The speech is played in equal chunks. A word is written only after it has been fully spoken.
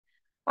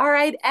All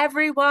right,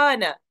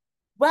 everyone.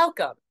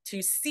 Welcome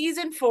to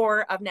season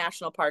 4 of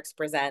National Parks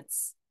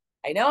Presents.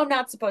 I know I'm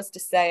not supposed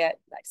to say it.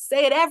 I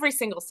say it every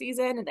single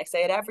season and I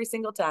say it every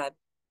single time.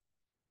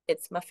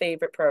 It's my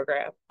favorite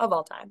program of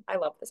all time. I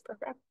love this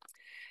program.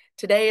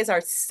 Today is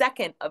our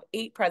second of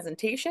 8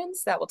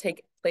 presentations that will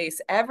take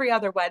place every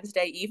other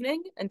Wednesday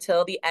evening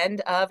until the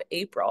end of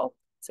April.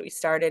 So we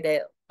started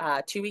it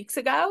 2 weeks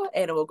ago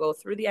and it will go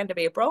through the end of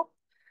April.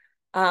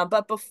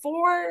 But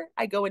before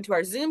I go into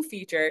our Zoom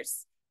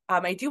features,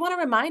 I do want to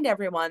remind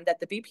everyone that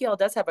the BPL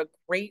does have a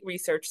great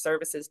research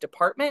services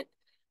department,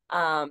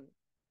 um,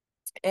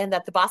 and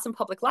that the Boston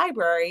Public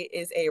Library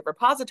is a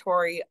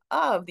repository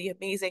of the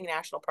amazing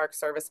National Park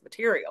Service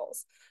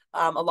materials,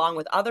 along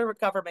with other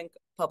government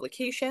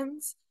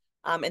publications,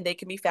 and they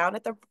can be found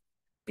at the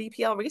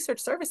BPL Research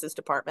Services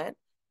Department.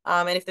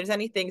 And if there's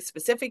anything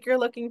specific you're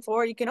looking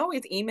for, you can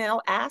always email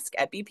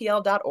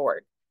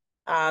ask@bpl.org.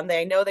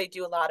 I know they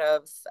do a lot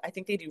of, I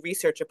think they do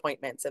research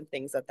appointments and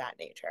things of that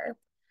nature.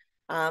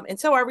 And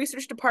so our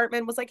research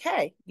department was like,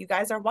 hey, you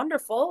guys are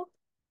wonderful.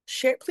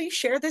 Please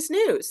share this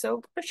news.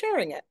 So we're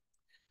sharing it.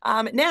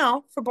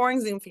 Now for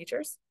boring Zoom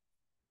features.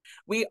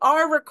 We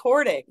are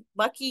recording.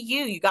 Lucky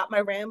you, you got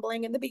my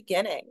rambling in the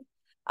beginning.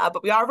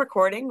 But we are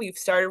recording. We've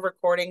started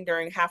recording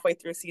during halfway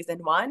through season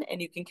 1, and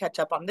you can catch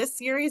up on this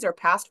series or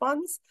past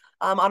ones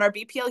on our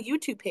BPL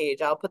YouTube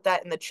page. I'll put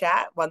that in the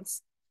chat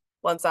once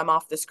I'm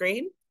off the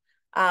screen.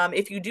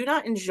 If you do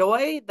not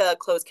enjoy the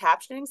closed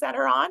captionings that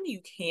are on,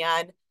 you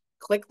can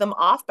click them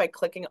off by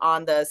clicking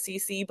on the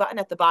CC button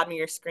at the bottom of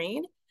your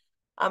screen.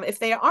 If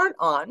they aren't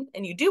on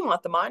and you do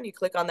want them on, you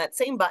click on that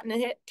same button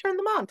and hit turn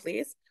them on,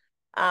 please.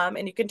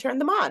 And you can turn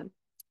them on.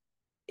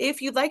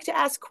 If you'd like to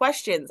ask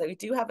questions, we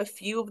do have a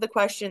few of the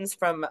questions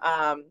from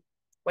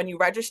when you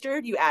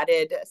registered. You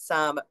added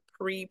some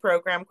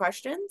pre-program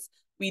questions.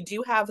 We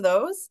do have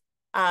those.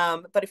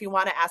 But if you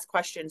want to ask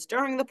questions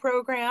during the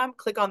program,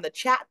 click on the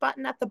chat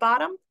button at the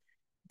bottom.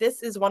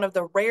 This is one of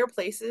the rare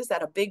places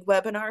that a big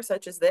webinar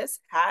such as this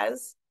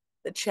has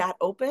the chat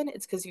open.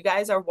 It's because you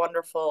guys are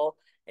wonderful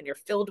and you're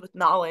filled with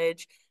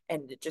knowledge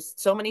and just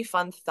so many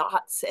fun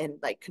thoughts and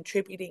like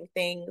contributing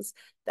things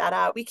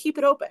that we keep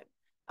it open.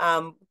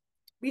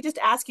 We just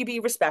ask you be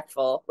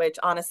respectful, which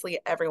honestly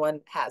everyone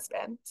has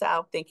been.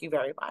 So thank you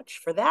very much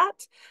for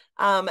that.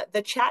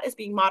 The chat is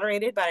being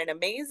moderated by an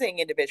amazing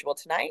individual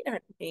tonight.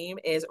 Her name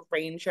is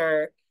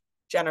Ranger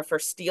Jennifer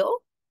Steele,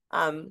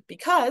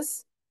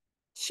 because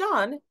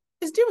Sean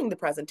is doing the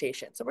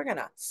presentation. So we're going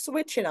to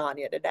switch it on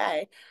you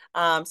today.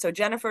 So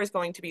Jennifer is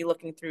going to be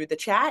looking through the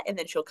chat and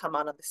then she'll come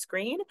on the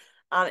screen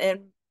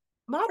and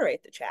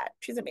moderate the chat.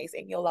 She's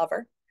amazing. You'll love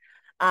her.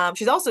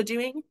 She's also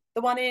doing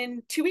the one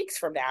in 2 weeks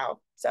from now.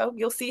 So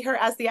you'll see her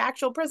as the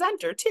actual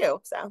presenter too.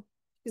 So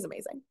she's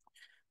amazing.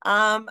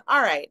 All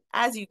right.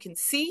 As you can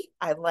see,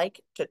 I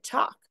like to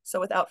talk. So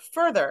without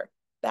further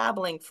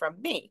babbling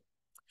from me.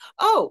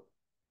 Oh,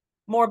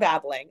 more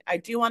babbling. I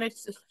do want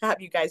to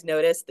have you guys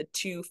notice the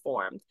to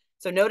form.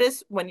 So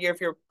notice if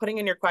you're putting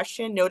in your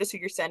question, notice who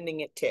you're sending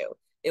it to.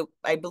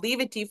 I believe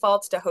it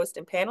defaults to host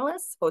and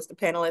panelists. Host and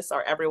panelists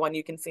are everyone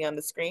you can see on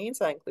the screen.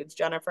 So that includes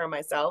Jennifer,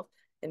 myself,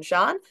 and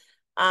Sean.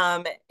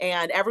 And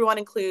everyone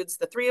includes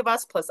the 3 of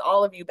us plus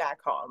all of you back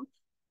home.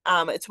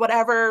 It's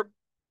whatever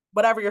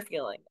you're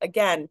feeling.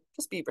 Again,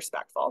 just be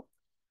respectful.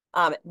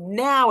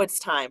 Now it's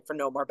time for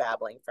no more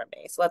babbling from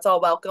me. So let's all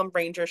welcome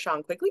Ranger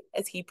Sean Quigley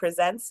as he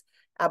presents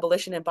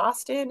Abolition in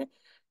Boston,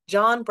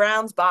 John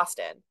Brown's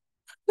Boston.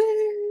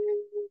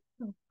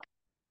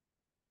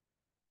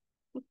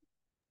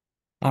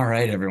 All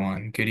right,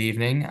 everyone. Good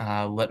evening.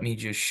 Let me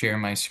just share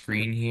my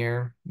screen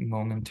here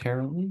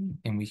momentarily,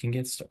 and we can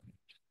get started.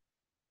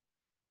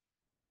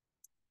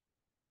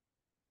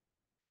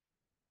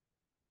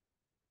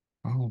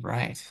 All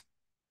right.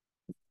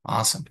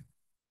 Awesome.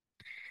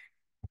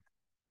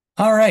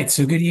 All right,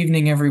 so good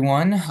evening,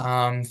 everyone.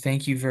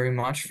 Thank you very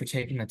much for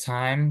taking the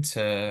time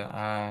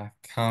to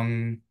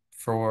come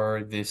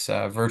for this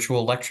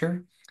virtual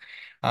lecture.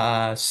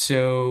 What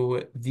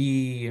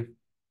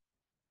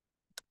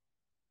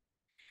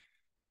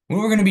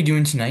we're going to be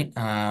doing tonight,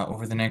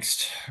 over the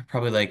next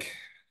probably like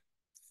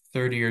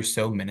 30 or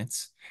so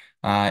minutes,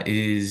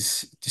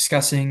 is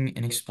discussing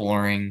and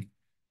exploring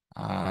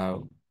uh,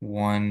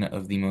 one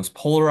of the most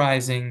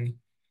polarizing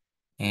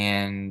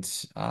and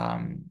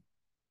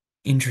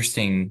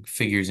interesting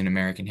figures in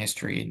American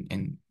history,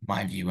 in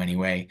my view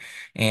anyway,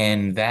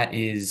 and that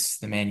is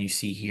the man you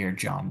see here,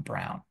 John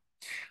Brown.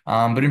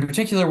 But in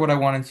particular, what I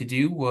wanted to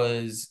do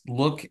was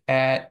look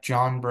at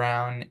John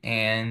Brown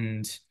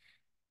and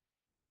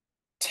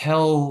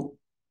tell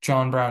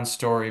John Brown's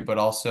story, but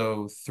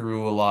also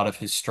through a lot of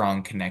his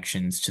strong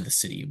connections to the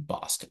city of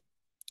Boston.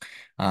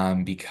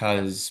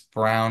 Because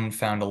Brown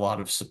found a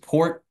lot of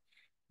support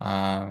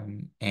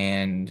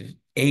and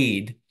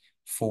aid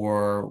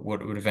for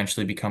what would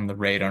eventually become the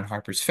raid on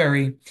Harper's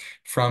Ferry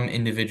from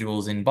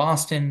individuals in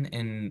Boston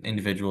and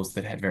individuals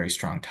that had very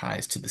strong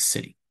ties to the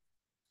city.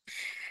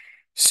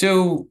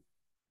 So,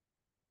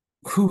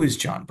 who is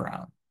John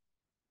Brown?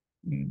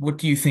 What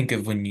do you think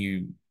of when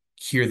you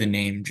hear the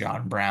name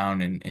John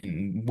Brown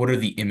and what are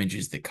the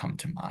images that come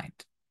to mind?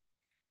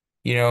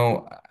 You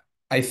know,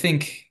 I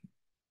think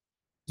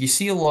you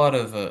see a lot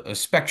of a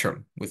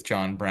spectrum with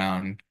John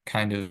Brown,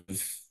 kind of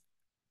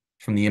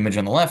from the image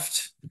on the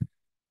left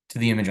to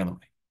the image on the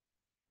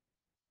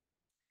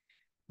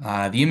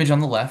right. The image on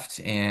the left,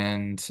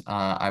 and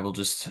I will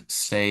just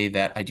say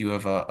that I do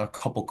have a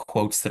couple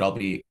quotes that I'll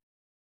be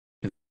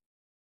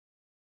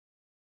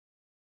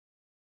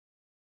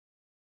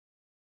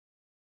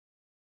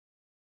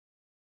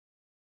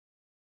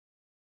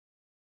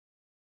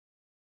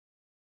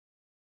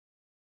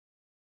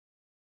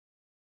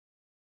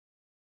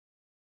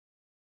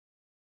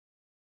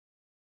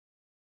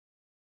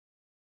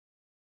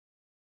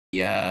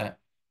uh,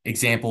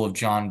 example of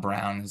John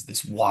Brown as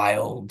this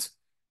wild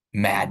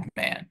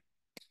madman,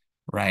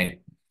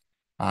 right?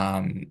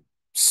 Um,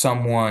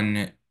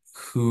 Someone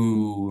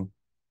who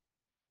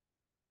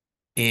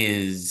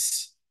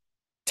is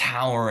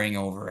towering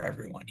over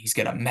everyone. He's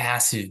got a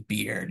massive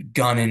beard,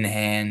 gun in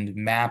hand,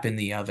 map in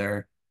the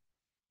other,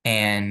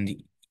 and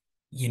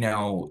you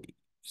know,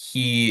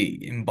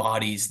 he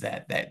embodies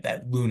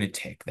that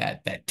lunatic,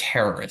 that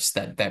terrorist,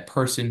 that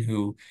person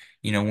who,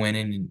 went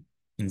in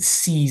and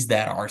seized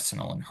that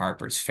arsenal in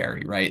Harper's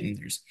Ferry, right? And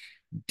there's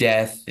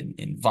death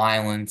and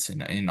violence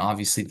and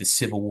obviously the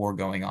Civil War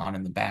going on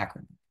in the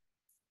background,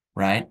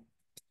 right?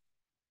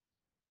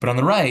 But on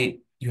the right,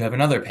 you have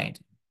another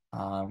painting,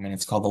 and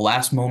it's called The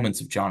Last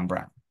Moments of John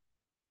Brown,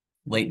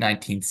 late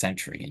 19th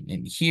century.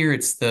 And here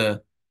it's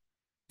the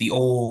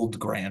old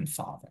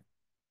grandfather,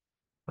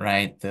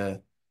 right?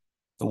 The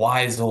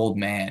wise old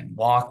man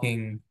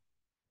walking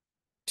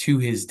to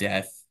his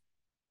death,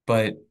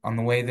 but on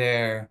the way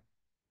there,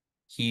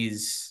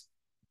 he's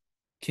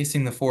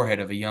kissing the forehead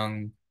of a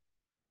young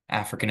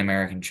African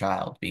American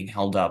child being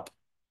held up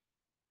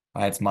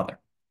by its mother.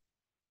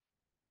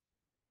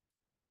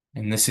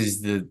 And this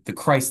is the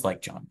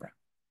Christ-like John Brown,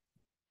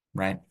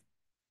 right?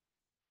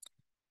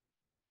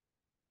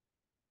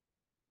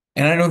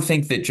 And I don't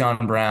think that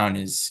John Brown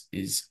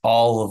is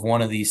all of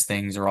one of these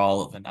things or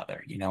all of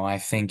another. I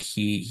think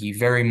he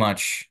very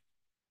much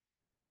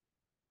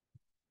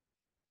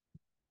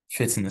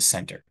fits in the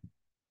center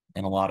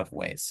in a lot of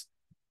ways.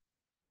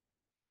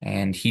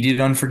 And he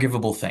did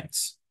unforgivable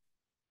things.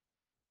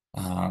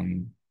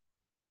 Um,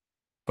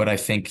 but I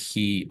think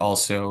he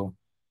also,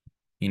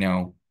 you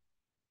know,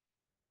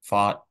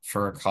 fought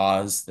for a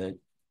cause that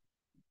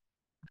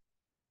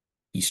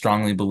he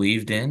strongly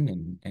believed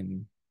in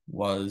and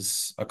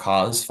was a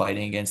cause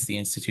fighting against the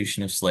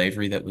institution of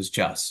slavery that was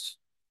just.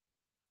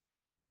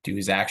 Do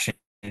his actions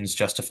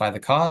justify the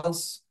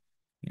cause?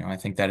 I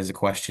think that is a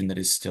question that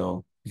is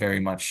still very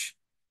much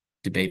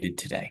debated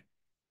today.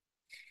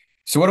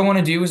 So what I want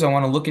to do is I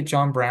want to look at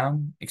John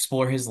Brown,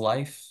 explore his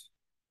life,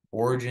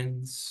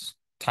 origins,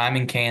 time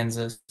in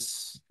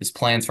Kansas, his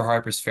plans for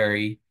Harper's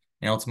Ferry,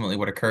 and ultimately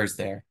what occurs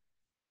there.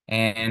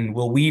 And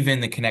we'll weave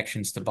in the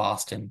connections to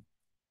Boston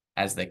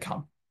as they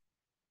come.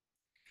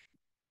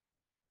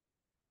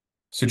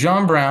 So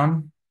John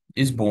Brown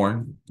is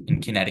born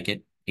in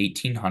Connecticut,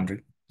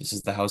 1800. This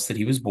is the house that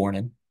he was born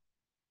in.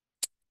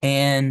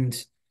 And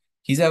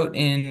he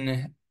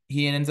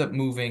ends up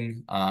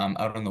moving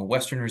out on the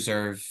Western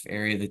Reserve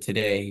area that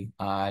today,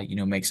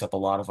 makes up a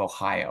lot of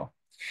Ohio.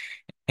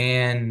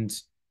 And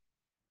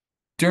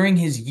during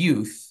his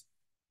youth,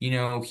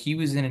 he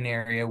was in an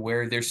area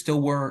where there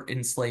still were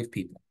enslaved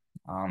people.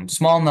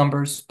 Small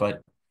numbers,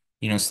 but,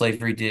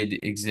 slavery did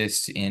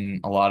exist in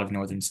a lot of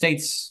northern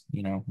states,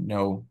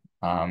 no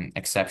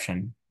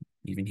exception,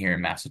 even here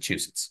in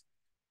Massachusetts.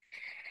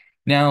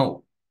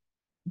 Now,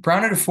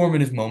 Brown had a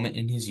formative moment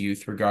in his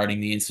youth regarding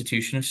the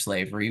institution of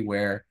slavery,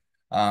 where,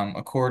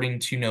 according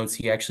to notes,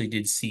 he actually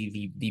did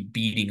see the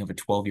beating of a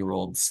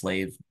 12-year-old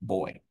slave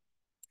boy.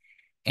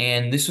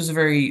 And this was a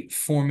very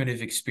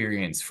formative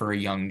experience for a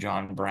young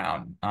John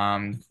Brown,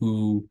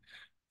 who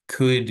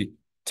could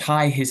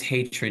tie his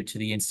hatred to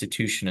the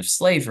institution of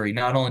slavery,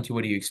 not only to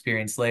what he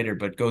experienced later,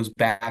 but goes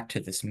back to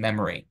this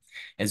memory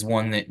as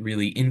one that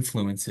really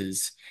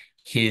influences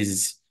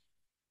his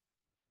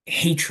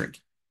hatred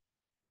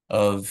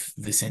of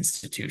this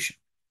institution.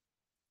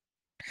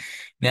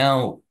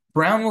 Now,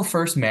 Brown will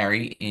first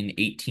marry in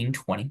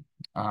 1820.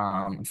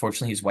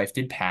 Unfortunately, his wife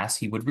did pass.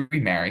 He would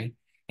remarry,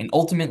 and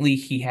ultimately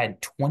he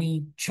had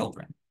 20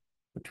 children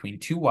between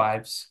two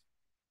wives,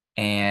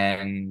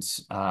 and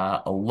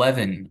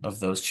 11 of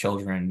those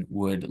children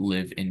would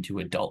live into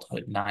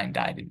adulthood. 9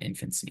 died in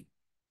infancy.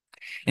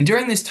 And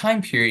during this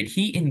time period,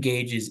 he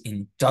engages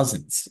in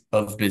dozens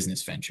of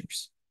business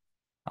ventures.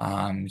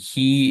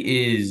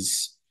 He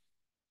is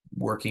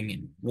working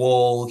in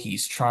wool.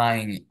 He's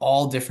trying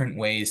all different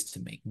ways to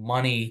make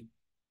money,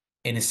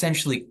 and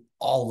essentially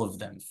all of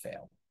them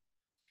fail.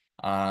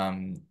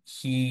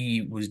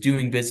 He was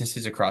doing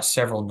businesses across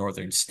several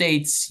northern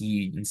states.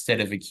 He, instead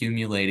of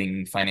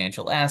accumulating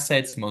financial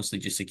assets, mostly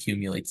just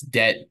accumulates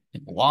debt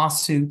and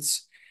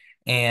lawsuits.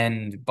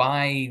 And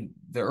by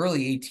the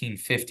early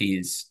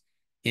 1850s,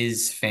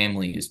 his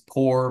family is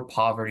poor,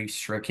 poverty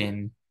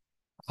stricken.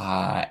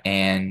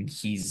 and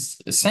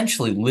he's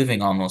essentially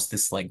living almost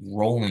this like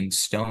Rolling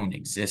Stone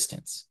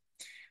existence.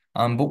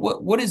 But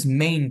what is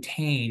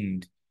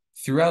maintained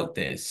throughout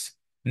this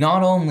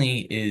not only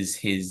is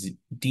his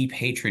deep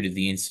hatred of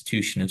the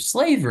institution of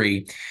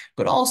slavery,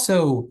 but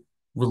also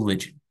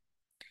religion.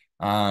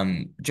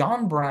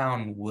 John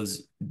Brown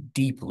was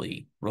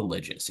deeply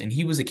religious, and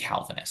he was a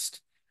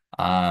Calvinist.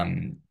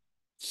 Um,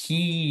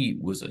 he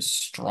was a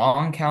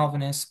strong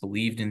Calvinist,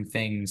 believed in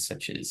things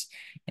such as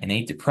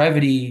innate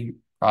depravity,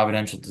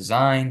 providential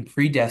design,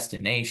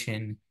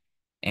 predestination,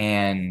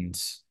 and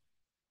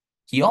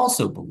he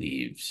also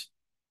believed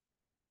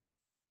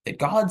that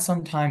God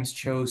sometimes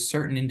chose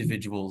certain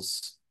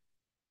individuals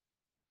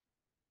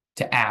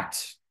to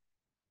act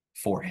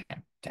for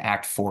him, to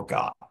act for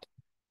God,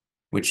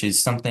 which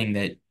is something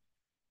that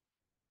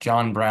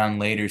John Brown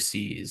later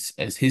sees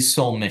as his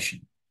sole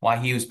mission, why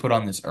he was put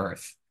on this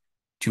earth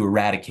to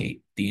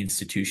eradicate the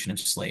institution of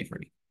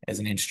slavery as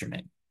an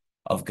instrument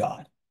of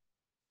God.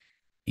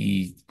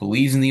 He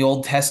believes in the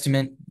Old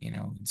Testament,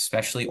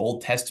 especially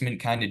Old Testament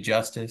kind of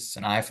justice,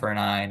 an eye for an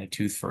eye and a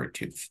tooth for a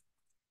tooth.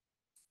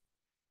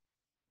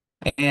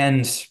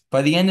 And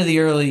by the end of the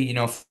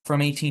from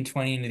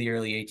 1820 into the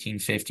early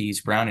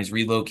 1850s, Brown is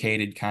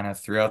relocated kind of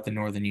throughout the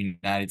northern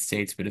United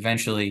States, but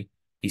eventually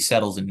he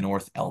settles in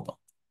North Elba,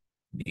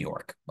 New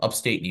York,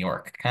 upstate New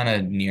York, kind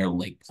of near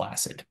Lake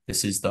Placid.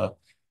 This is the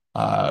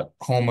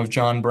home of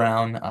John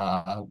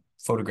Brown,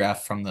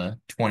 photographed from the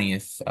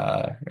 20th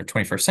or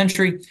 21st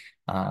century.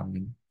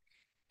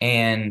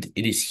 And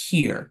it is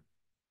here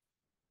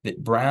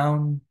that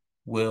Brown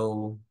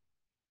will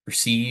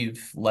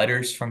receive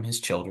letters from his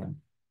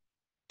children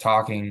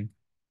talking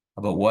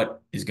about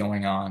what is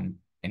going on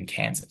in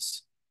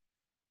Kansas.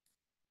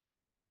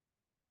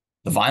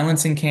 The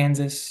violence in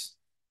Kansas,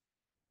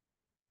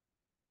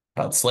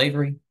 about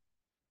slavery,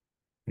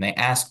 and they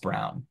ask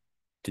Brown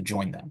to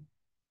join them,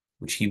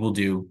 which he will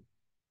do,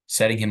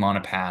 setting him on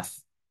a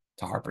path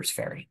to Harper's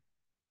Ferry.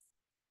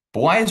 But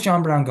why is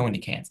John Brown going to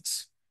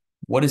Kansas?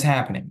 What is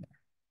happening there?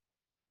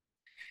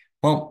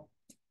 Well,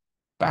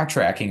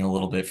 backtracking a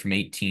little bit from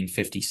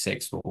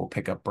 1856, we'll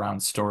pick up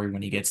Brown's story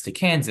when he gets to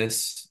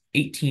Kansas,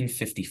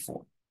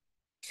 1854.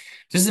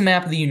 This is a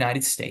map of the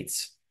United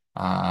States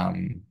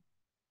that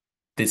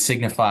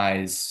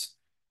signifies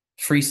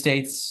free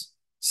states,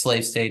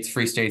 slave states.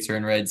 Free states are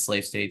in red,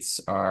 slave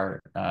states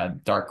are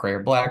dark gray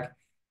or black,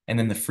 and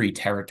then the free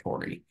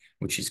territory,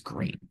 which is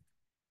green.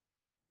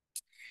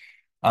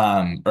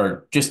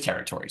 Or just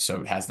territory,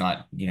 so it has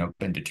not,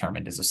 been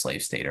determined as a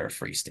slave state or a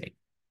free state.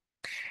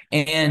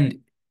 And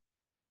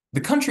the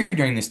country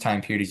during this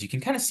time period, as you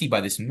can kind of see by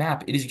this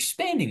map, it is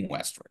expanding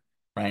westward,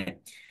 right?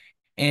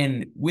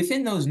 And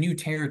within those new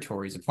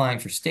territories applying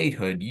for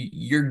statehood,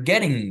 you're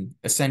getting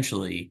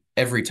essentially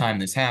every time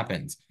this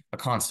happens a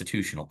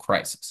constitutional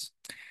crisis.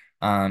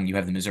 You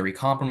have the Missouri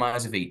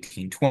Compromise of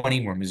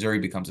 1820, where Missouri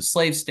becomes a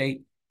slave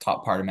state.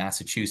 Top part of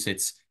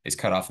Massachusetts is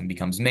cut off and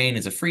becomes Maine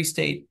as a free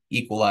state,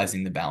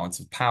 equalizing the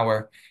balance of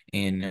power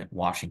in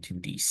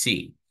Washington,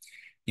 D.C.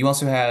 You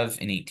also have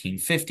in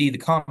 1850, the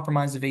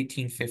Compromise of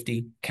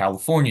 1850,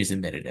 California is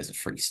admitted as a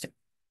free state.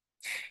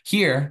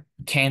 Here,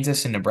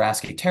 Kansas and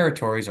Nebraska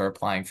territories are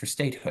applying for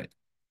statehood.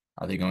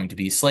 Are they going to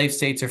be slave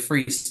states or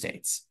free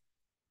states?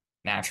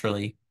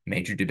 Naturally,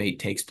 major debate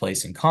takes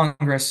place in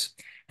Congress,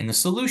 and the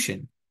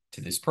solution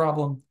to this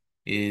problem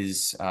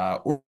is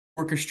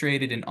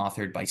orchestrated and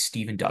authored by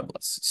Stephen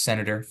Douglas,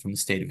 senator from the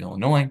state of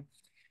Illinois,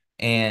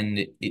 and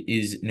it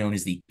is known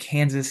as the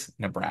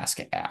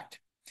Kansas-Nebraska Act.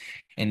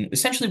 And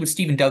essentially what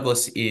Stephen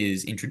Douglas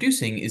is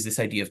introducing is this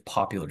idea of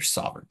popular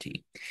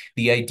sovereignty,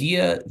 the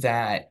idea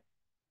that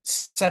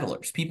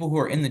settlers, people who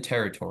are in the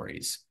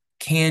territories,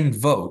 can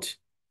vote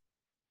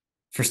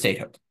for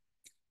statehood,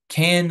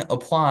 can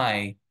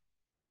apply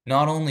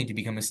not only to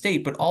become a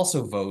state, but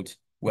also vote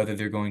whether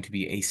they're going to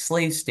be a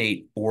slave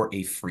state or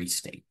a free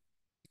state.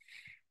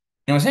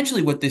 Now,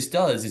 essentially what this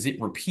does is it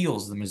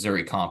repeals the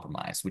Missouri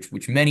Compromise,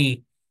 which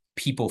many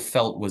people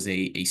felt was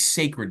a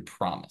sacred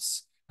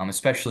promise,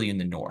 especially in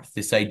the North.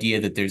 This idea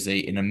that there's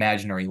an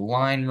imaginary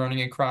line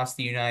running across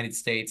the United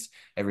States.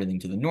 Everything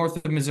to the north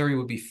of Missouri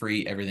would be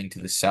free. Everything to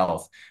the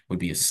south would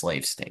be a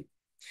slave state.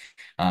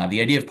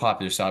 The idea of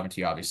popular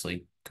sovereignty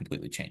obviously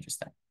completely changes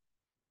that.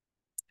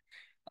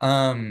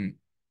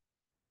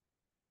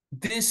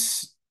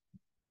 This,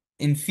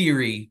 in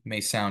theory, may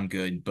sound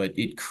good, but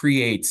it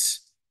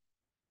creates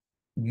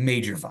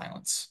major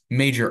violence,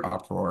 major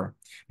uproar,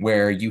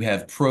 where you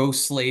have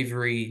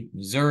pro-slavery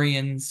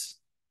Missourians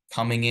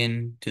coming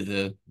in to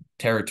the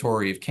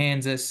territory of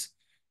Kansas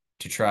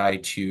to try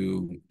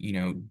to,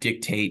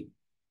 dictate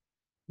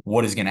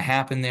what is going to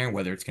happen there,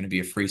 whether it's going to be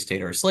a free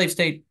state or a slave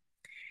state.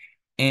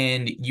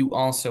 And you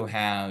also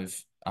have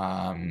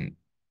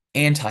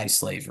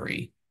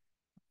anti-slavery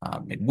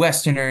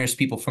Midwesterners,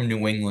 people from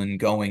New England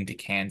going to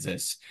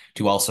Kansas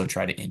to also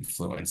try to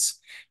influence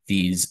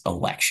these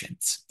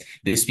elections.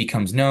 This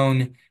becomes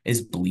known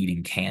as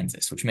Bleeding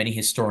Kansas, which many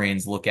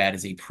historians look at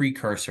as a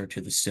precursor to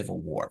the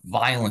Civil War.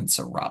 Violence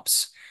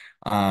erupts.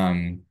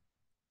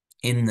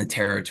 in the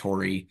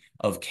territory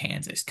of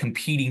Kansas.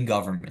 Competing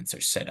governments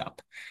are set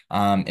up.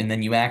 And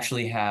then you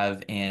actually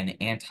have an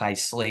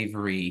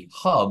anti-slavery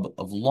hub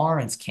of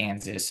Lawrence,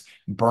 Kansas,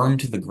 burned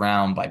to the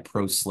ground by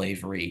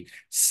pro-slavery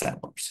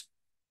settlers.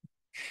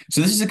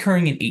 So this is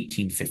occurring in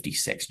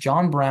 1856.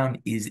 John Brown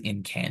is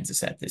in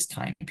Kansas at this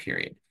time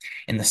period.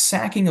 And the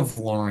sacking of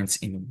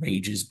Lawrence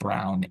enrages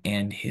Brown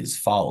and his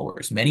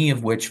followers, many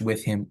of which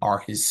with him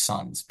are his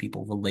sons,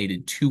 people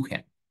related to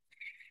him.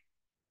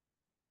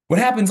 What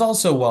happens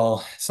also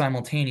while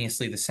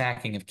simultaneously the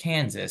sacking of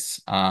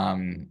Kansas,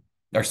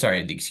 or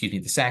sorry, excuse me,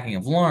 the sacking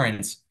of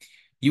Lawrence,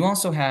 you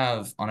also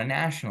have on a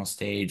national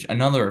stage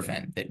another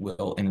event that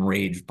will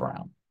enrage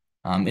Brown,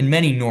 and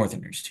many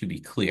Northerners, to be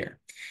clear.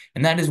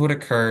 And that is what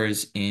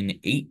occurs in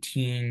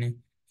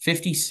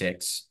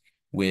 1856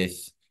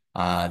 with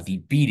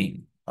the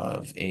beating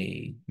of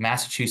a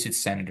Massachusetts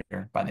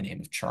senator by the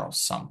name of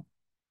Charles Sumner.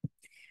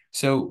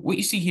 So what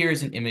you see here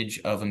is an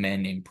image of a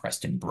man named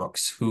Preston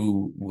Brooks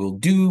who will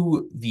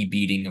do the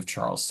beating of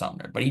Charles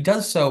Sumner, but he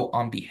does so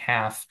on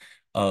behalf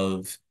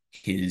of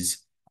his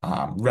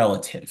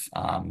relative,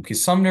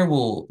 because Sumner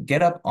will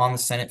get up on the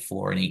Senate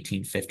floor in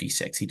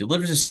 1856. He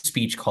delivers a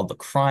speech called The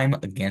Crime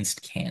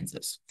Against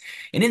Kansas.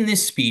 And in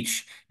this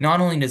speech, not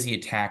only does he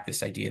attack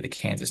this idea of the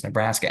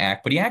Kansas-Nebraska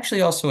Act, but he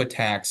actually also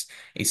attacks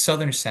a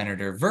Southern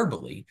senator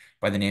verbally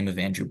by the name of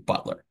Andrew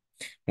Butler.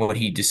 What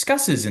he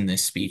discusses in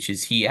this speech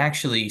is he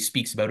actually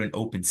speaks about an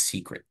open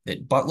secret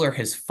that Butler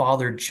has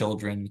fathered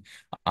children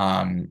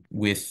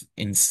with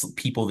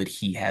people that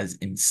he has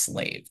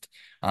enslaved.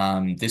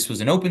 This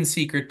was an open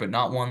secret, but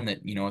not one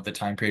that, at the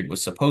time period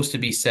was supposed to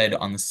be said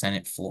on the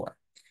Senate floor.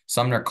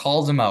 Sumner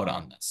calls him out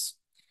on this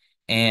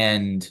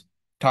and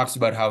talks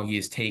about how he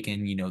has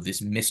taken,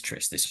 this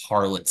mistress, this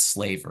harlot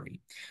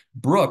slavery.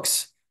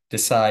 Brooks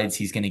decides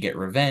he's going to get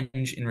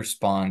revenge and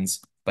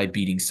responds by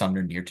beating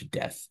Sumner near to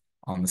death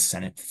on the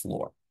Senate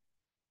floor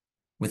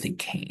with a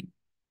cane.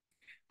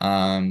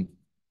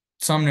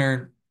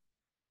 Sumner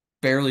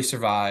barely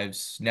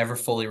survives, never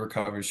fully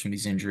recovers from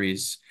these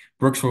injuries.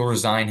 Brooks will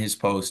resign his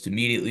post,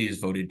 immediately is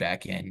voted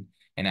back in,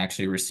 and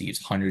actually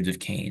receives hundreds of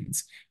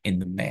canes in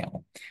the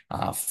mail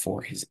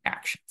for his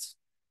actions.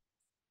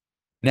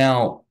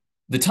 Now,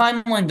 the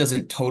timeline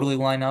doesn't totally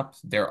line up.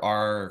 There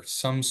are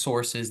some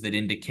sources that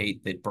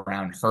indicate that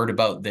Brown heard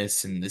about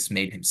this and this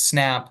made him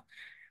snap.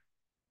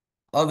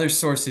 Other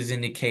sources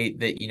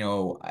indicate that,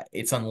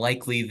 it's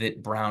unlikely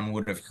that Brown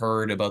would have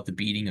heard about the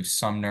beating of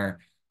Sumner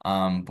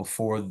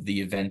before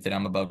the event that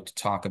I'm about to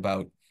talk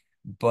about.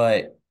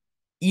 But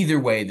either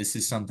way, this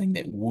is something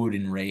that would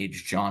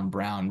enrage John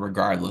Brown,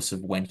 regardless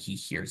of when he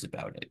hears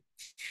about it.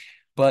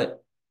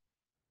 But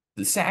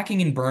the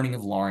sacking and burning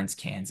of Lawrence,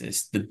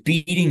 Kansas, the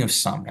beating of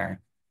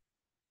Sumner,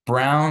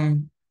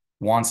 Brown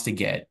wants to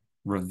get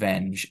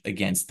revenge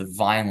against the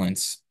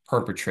violence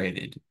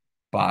perpetrated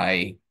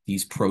by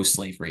these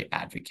pro-slavery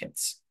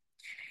advocates.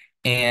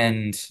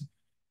 And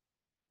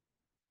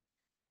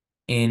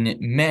in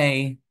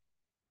May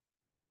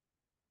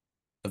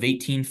of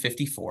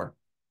 1854,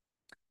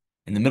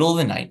 in the middle of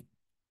the night,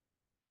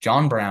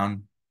 John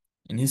Brown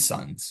and his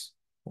sons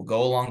will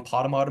go along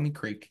Pottawatomie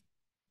Creek,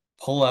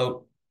 pull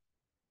out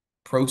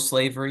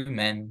pro-slavery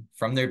men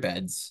from their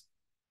beds,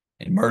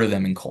 and murder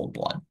them in cold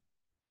blood.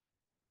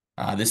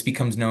 This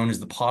becomes known as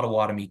the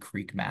Pottawatomie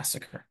Creek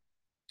Massacre.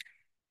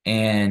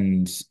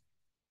 And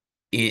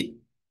it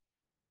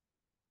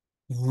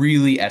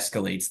really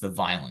escalates the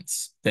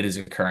violence that is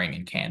occurring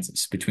in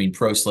Kansas between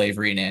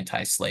pro-slavery and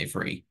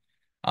anti-slavery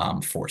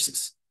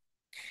forces.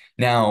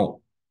 Now,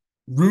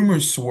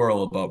 rumors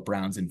swirl about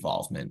Brown's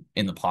involvement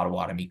in the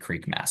Pottawatomie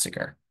Creek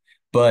Massacre,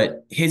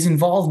 but his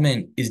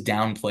involvement is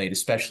downplayed,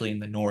 especially in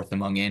the North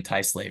among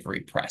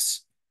anti-slavery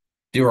press.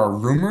 There are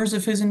rumors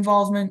of his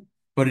involvement,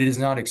 but it is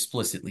not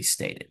explicitly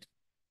stated.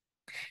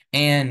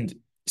 And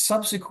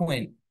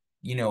subsequent,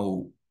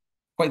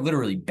 quite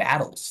literally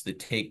battles that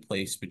take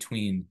place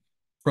between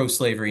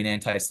pro-slavery and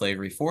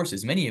anti-slavery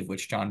forces, many of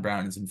which John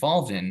Brown is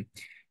involved in,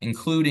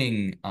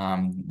 including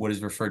what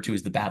is referred to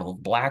as the Battle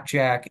of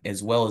Blackjack,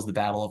 as well as the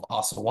Battle of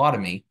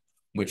Osawatomie,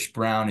 which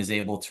Brown is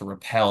able to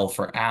repel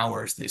for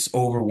hours, this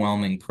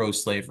overwhelming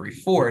pro-slavery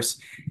force,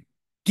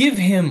 give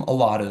him a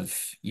lot of,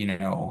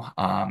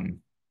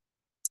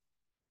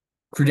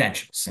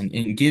 credentials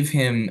and give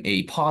him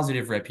a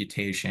positive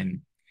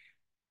reputation.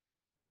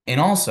 And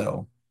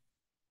also,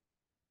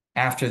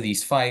 after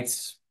these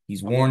fights,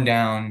 he's worn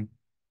down.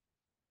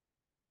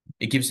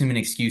 It gives him an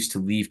excuse to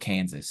leave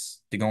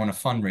Kansas, to go on a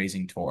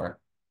fundraising tour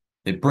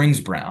that brings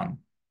Brown,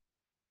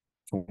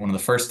 for one of the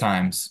first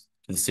times,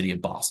 to the city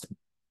of Boston.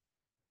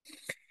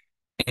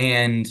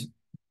 And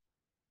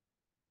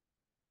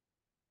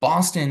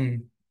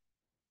Boston,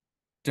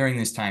 during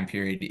this time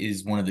period,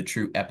 is one of the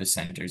true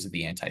epicenters of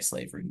the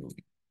anti-slavery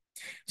movement.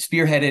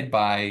 Spearheaded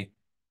by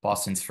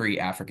Boston's free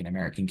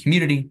African-American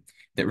community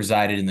that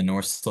resided in the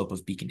North Slope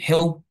of Beacon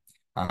Hill,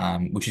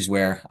 which is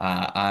where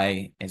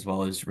I, as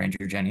well as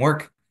Ranger Jen,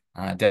 work.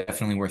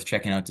 Definitely worth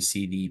checking out to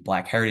see the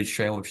Black Heritage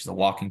Trail, which is a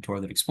walking tour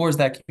that explores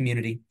that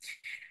community.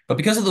 But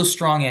because of those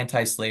strong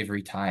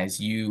anti-slavery ties,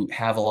 you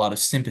have a lot of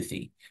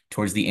sympathy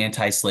towards the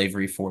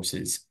anti-slavery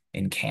forces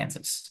in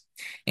Kansas.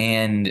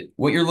 And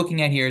what you're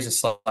looking at here is a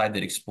slide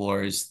that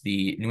explores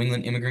the New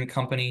England Immigrant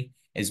Company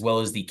as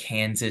well as the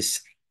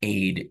Kansas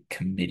Aid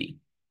Committee.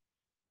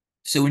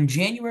 So in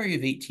January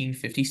of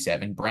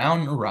 1857,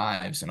 Brown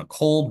arrives on a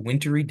cold,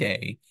 wintry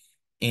day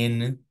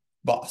in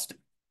Boston.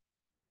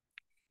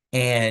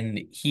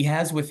 And he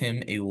has with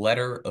him a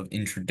letter of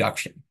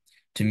introduction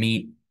to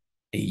meet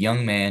a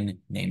young man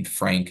named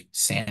Frank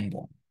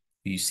Sanborn,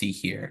 who you see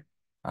here,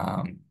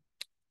 um,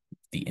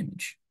 the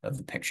image of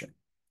the picture.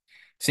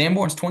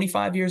 Sanborn's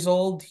 25 years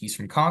old. He's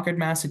from Concord,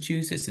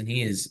 Massachusetts, and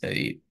he is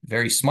a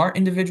very smart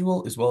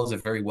individual as well as a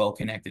very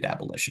well-connected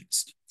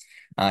abolitionist.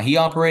 He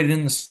operated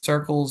in the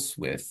circles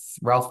with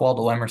Ralph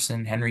Waldo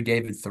Emerson, Henry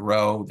David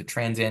Thoreau, the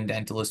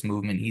Transcendentalist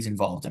movement. He's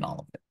involved in all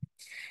of it.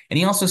 And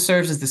he also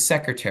serves as the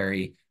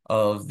secretary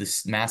of the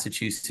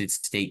Massachusetts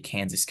State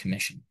Kansas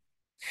Commission.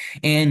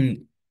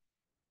 And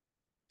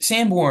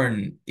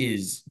Sanborn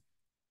is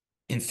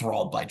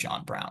enthralled by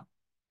John Brown,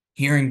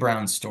 hearing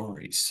Brown's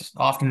stories,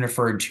 often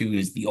referred to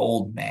as the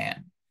old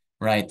man,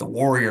 right? The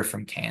warrior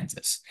from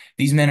Kansas.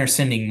 These men are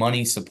sending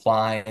money,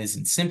 supplies,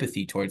 and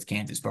sympathy towards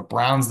Kansas, but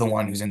Brown's the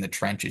one who's in the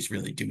trenches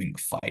really doing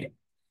the fighting.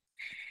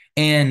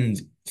 And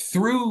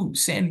through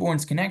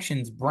Sanborn's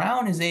connections,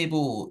 Brown is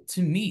able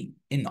to meet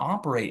and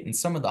operate in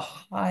some of the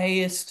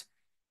highest,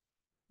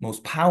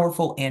 most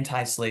powerful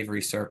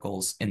anti-slavery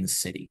circles in the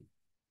city.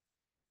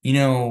 You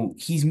know,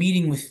 he's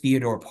meeting with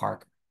Theodore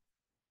Parker,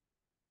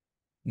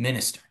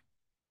 minister.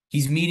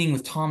 He's meeting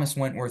with Thomas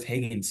Wentworth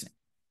Higginson,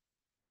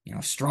 you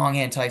know, strong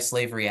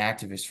anti-slavery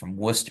activist from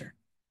Worcester.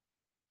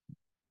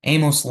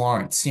 Amos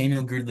Lawrence,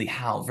 Samuel Gridley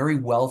Howe, very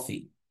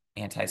wealthy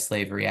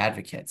anti-slavery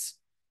advocates.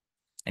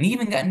 And he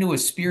even got into a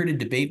spirited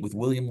debate with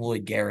William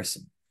Lloyd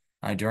Garrison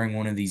during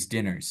one of these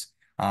dinners.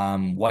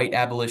 White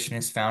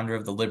abolitionist, founder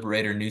of the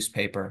Liberator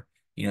newspaper.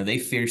 You know, they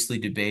fiercely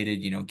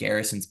debated, you know,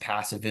 Garrison's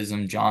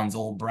pacifism, John's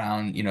Old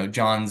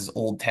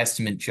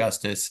Testament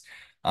justice.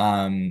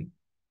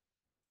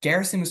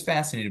 Garrison was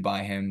fascinated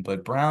by him,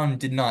 but Brown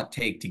did not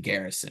take to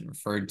Garrison,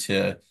 referred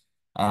to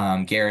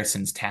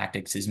Garrison's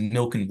tactics as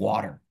milk and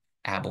water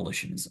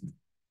abolitionism.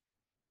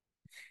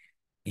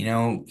 You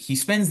know, he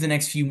spends the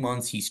next few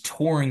months, he's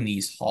touring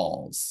these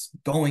halls,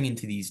 going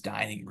into these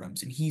dining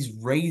rooms, and he's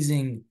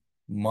raising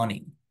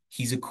money.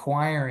 He's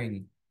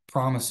acquiring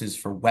promises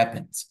for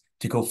weapons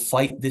to go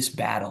fight this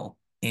battle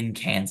in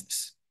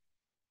Kansas.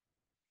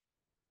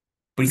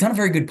 But he's not a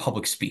very good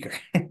public speaker.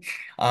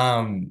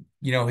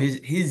 You know,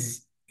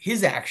 his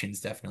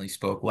actions definitely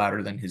spoke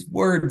louder than his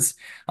words.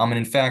 And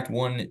in fact,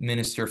 one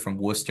minister from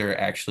Worcester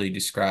actually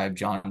described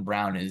John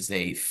Brown as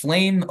a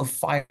flame of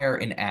fire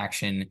in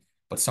action,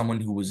 but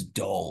someone who was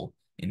dull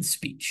in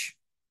speech.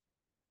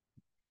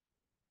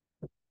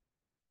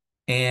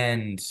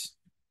 And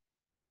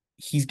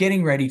he's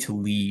getting ready to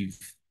leave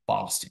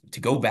Boston, to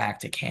go back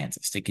to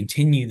Kansas, to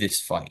continue this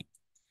fight.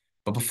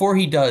 But before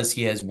he does,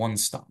 he has one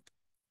stop.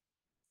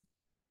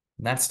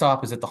 And that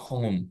stop is at the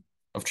home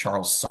of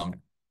Charles Sumner,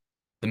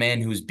 the man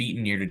who was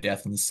beaten near to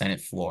death on the Senate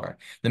floor,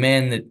 the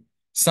man that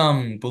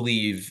some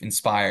believe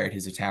inspired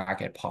his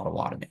attack at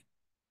Potawatomi.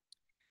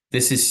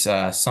 This is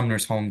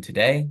Sumner's home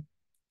today,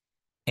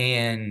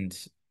 and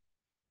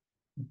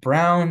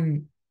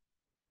Brown,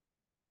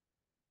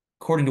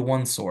 according to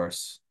one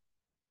source,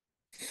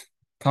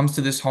 comes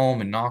to this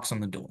home and knocks on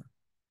the door.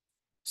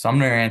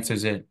 Sumner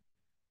answers it,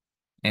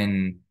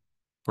 and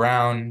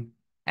Brown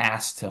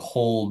asks to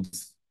hold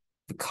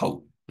the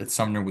coat that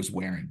Sumner was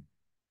wearing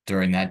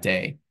during that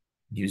day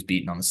he was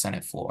beaten on the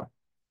Senate floor.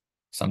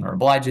 Sumner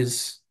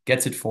obliges,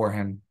 gets it for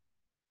him.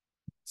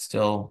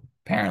 Still,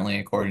 apparently,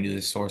 according to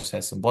this source,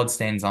 has some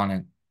bloodstains on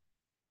it.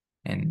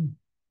 And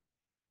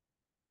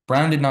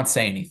Brown did not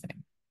say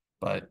anything,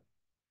 but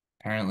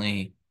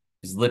apparently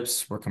his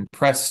lips were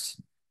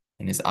compressed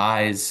and his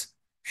eyes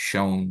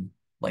shone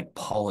like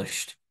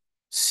polished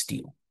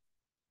steel.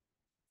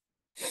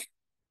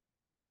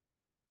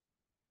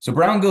 So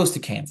Brown goes to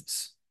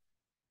Kansas,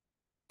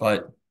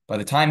 but by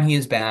the time he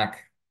is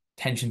back,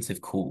 tensions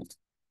have cooled.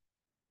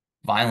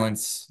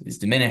 Violence is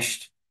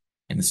diminished,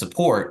 and the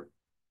support,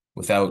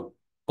 without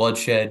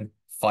bloodshed,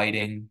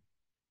 fighting,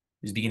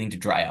 is beginning to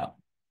dry up.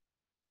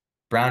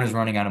 Brown is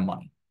running out of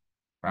money.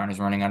 Brown is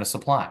running out of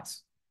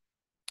supplies.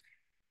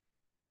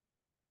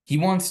 He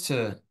wants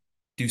to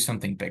do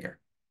something bigger.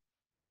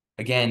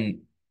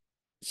 Again,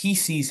 he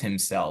sees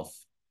himself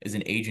as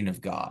an agent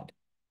of God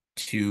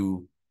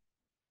who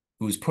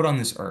was put on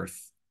this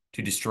earth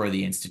to destroy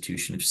the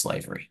institution of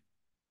slavery.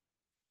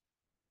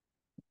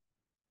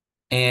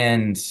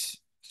 And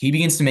he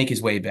begins to make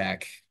his way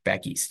back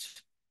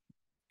east.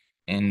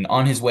 And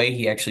on his way,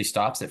 he actually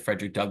stops at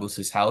Frederick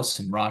Douglass's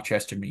house in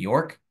Rochester, New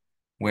York,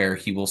 where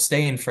he will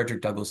stay in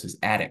Frederick Douglass's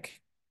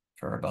attic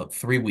for about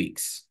 3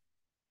 weeks.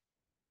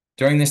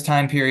 During this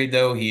time period,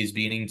 though, he is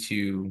beginning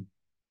to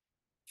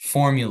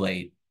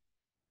formulate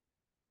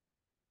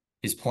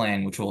his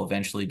plan, which will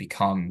eventually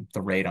become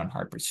the raid on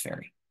Harper's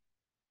Ferry.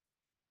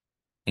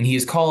 And he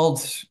is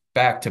called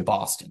back to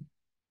Boston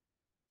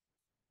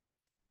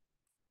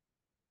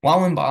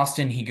While in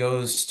Boston, he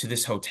goes to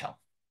this hotel.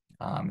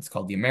 It's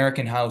called the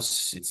American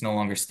House. It's no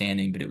longer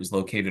standing, but it was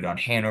located on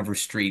Hanover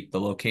Street, the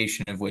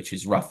location of which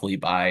is roughly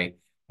by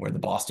where the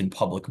Boston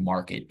Public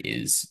Market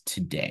is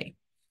today,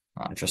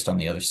 just on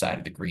the other side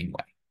of the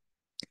Greenway.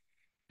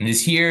 And it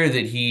is here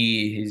that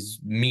he is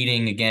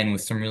meeting again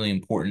with some really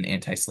important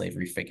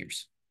anti-slavery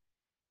figures.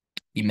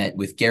 He met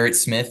with Garrett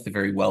Smith, a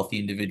very wealthy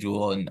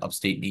individual in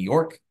upstate New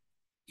York.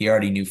 He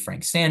already knew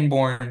Frank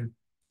Sanborn,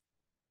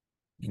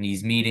 and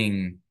he's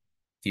meeting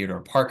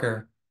Theodore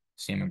Parker,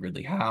 Samuel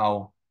Gridley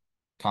Howe,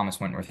 Thomas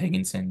Wentworth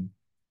Higginson,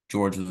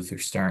 George Luther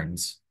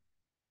Stearns.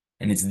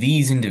 And it's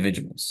these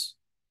individuals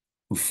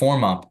who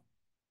form up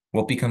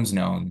what becomes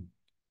known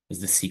as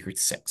the Secret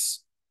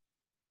Six.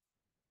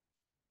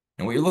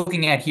 And what you're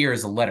looking at here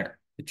is a letter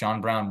that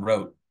John Brown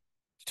wrote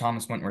to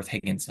Thomas Wentworth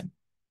Higginson,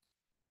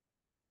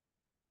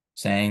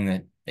 saying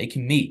that they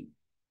can meet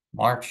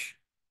March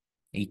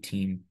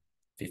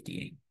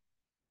 1858.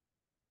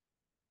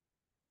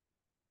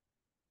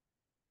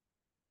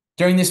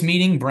 During this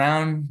meeting,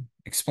 Brown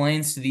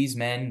explains to these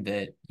men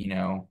that,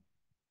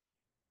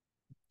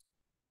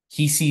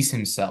 he sees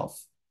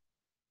himself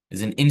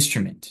as an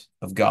instrument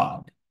of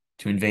God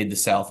to invade the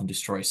South and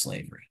destroy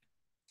slavery.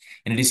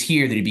 And it is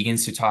here that he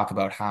begins to talk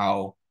about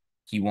how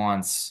he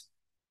wants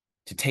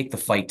to take the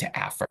fight to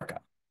Africa.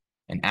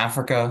 And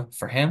Africa,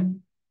 for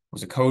him,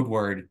 was a code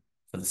word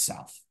for the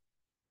South.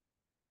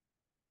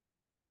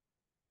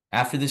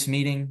 After this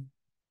meeting,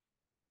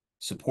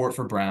 support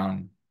for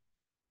Brown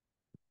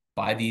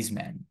by these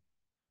men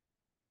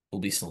will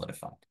be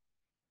solidified.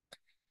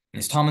 And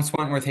as Thomas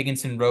Wentworth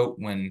Higginson wrote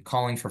when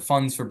calling for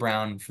funds for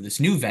Brown for this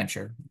new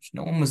venture, which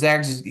no one was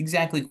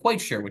exactly quite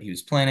sure what he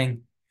was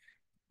planning,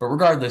 but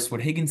regardless,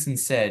 what Higginson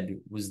said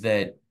was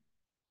that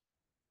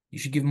you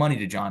should give money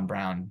to John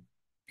Brown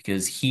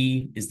because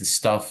he is the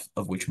stuff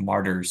of which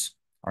martyrs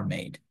are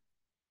made.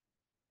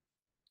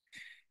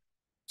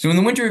 So in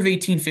the winter of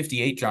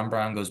 1858, John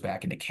Brown goes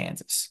back into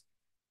Kansas.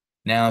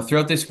 Now,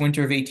 throughout this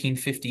winter of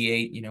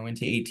 1858, into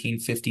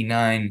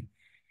 1859,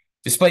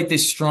 despite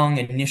this strong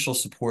initial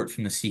support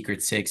from the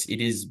Secret Six,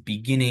 it is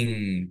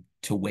beginning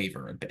to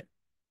waver a bit.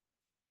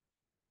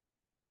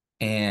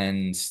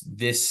 And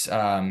this,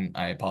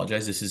 I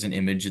apologize, this is an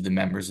image of the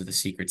members of the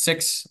Secret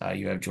Six.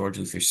 You have George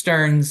Luther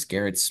Stearns,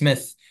 Garrett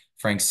Smith,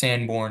 Frank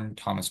Sanborn,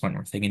 Thomas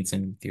Wentworth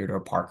Higginson, Theodore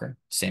Parker,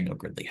 Samuel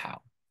Gridley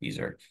Howe. These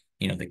are,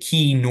 the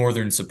key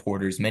Northern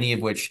supporters, many of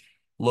which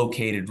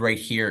located right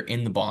here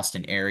in the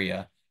Boston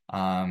area.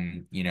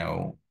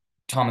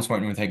 Thomas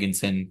Wentworth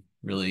Higginson,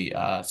 really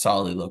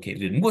solidly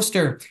located in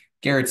Worcester.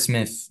 Garrett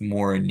Smith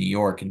more in New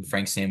York, and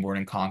Frank Sanborn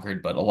in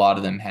Concord, but a lot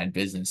of them had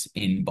business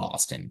in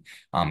Boston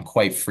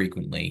quite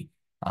frequently.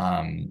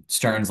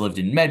 Stearns lived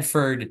in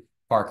Medford,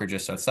 Parker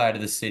just outside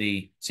of the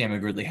city. Samuel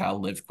Gridley Howe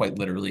lived quite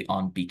literally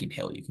on Beacon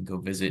Hill. You can go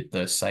visit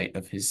the site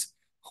of his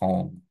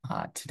home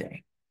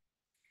today.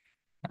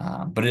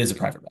 But it is a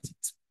private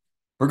residence.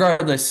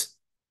 Regardless,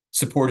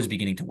 support is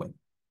beginning to win.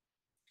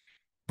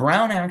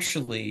 Brown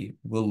actually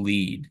will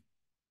lead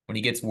when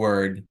he gets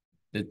word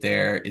that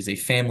there is a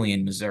family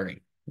in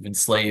Missouri of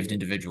enslaved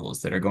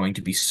individuals that are going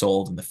to be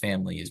sold and the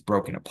family is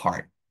broken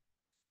apart.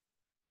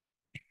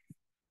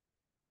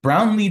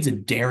 Brown leads a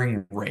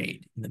daring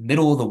raid in the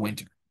middle of the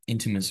winter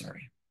into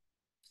Missouri.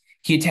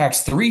 He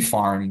attacks 3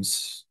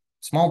 farms,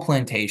 small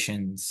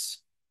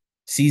plantations,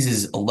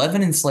 seizes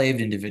 11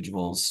 enslaved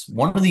individuals.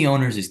 One of the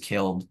owners is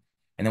killed,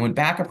 and then went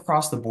back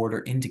across the border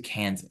into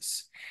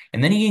Kansas.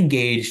 And then he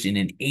engaged in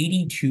an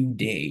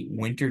 82-day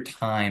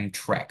wintertime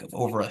trek of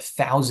over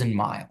 1,000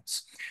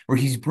 miles, where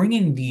he's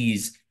bringing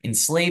these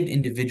enslaved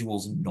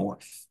individuals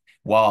north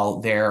while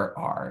there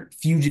are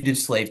fugitive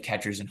slave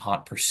catchers in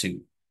hot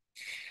pursuit.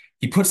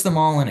 He puts them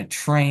all in a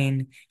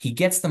train. He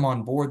gets them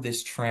on board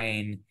this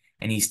train,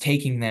 and he's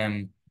taking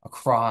them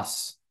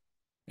across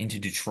into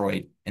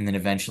Detroit and then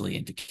eventually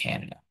into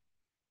Canada.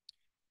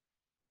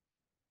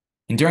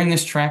 And during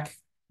this trek,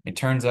 it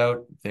turns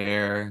out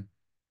there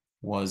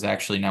was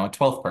actually now a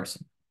 12th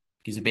person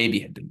because a baby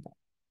had been born.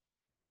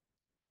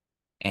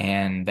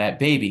 And that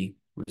baby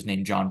was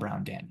named John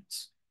Brown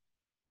Daniels.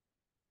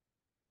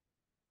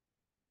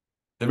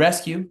 The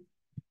rescue,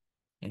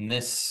 and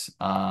this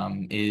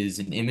is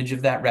an image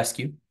of that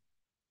rescue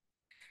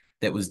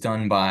that was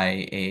done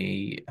by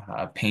a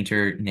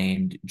painter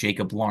named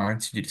Jacob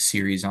Lawrence, who did a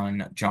series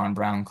on John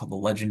Brown called The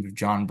Legend of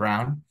John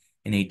Brown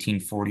in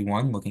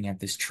 1841, looking at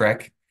this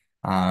trek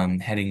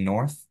heading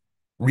north,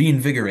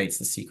 reinvigorates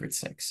the Secret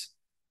Six.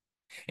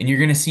 And you're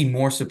going to see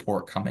more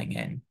support coming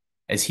in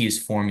as he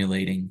is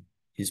formulating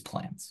his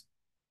plans.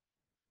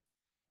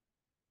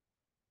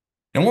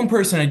 Now, one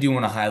person I do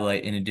want to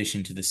highlight in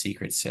addition to the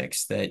Secret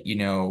Six that,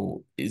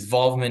 his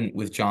involvement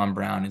with John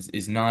Brown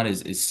is not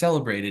as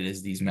celebrated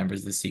as these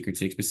members of the Secret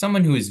Six, but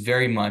someone who is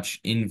very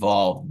much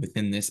involved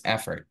within this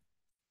effort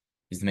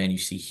is the man you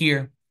see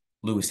here,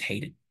 Lewis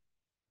Hayden.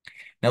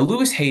 Now,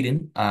 Lewis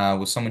Hayden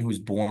was someone who was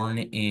born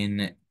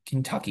in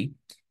Kentucky.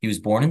 He was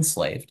born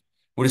enslaved,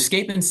 would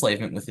escape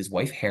enslavement with his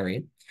wife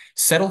Harriet,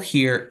 settle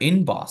here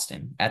in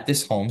Boston at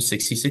this home,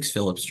 66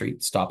 Phillip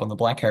Street, stop on the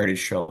Black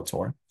Heritage Trail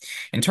tour,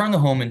 and turn the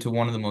home into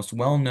one of the most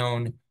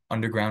well-known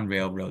Underground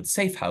Railroad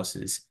safe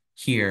houses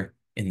here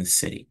in the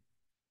city.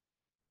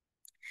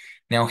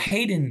 Now,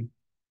 Hayden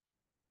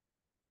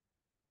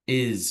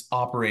is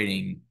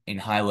operating in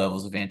high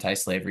levels of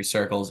anti-slavery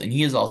circles, and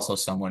he is also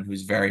someone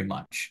who's very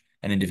much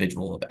an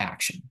individual of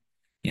action.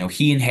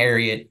 He and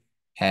Harriet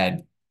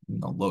had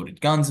loaded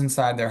guns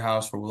inside their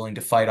house, were willing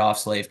to fight off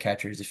slave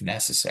catchers if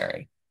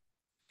necessary.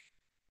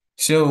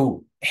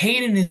 So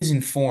Hayden is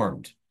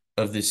informed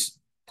of this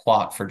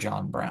plot for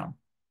John Brown.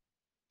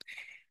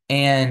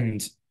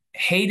 And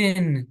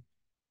Hayden,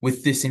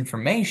 with this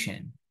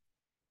information,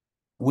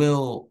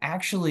 will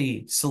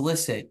actually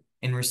solicit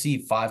and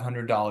receive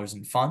 $500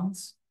 in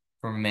funds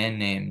from a man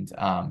named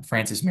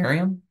Francis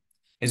Merriam,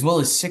 as well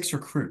as 6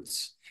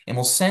 recruits, and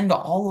will send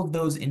all of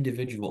those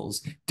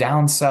individuals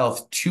down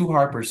south to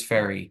Harper's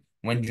Ferry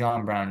when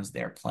John Brown is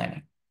there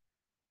planning.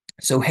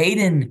 So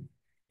Hayden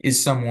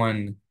is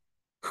someone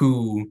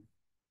who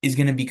is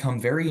going to become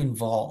very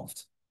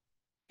involved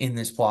in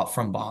this plot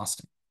from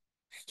Boston.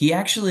 He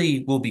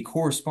actually will be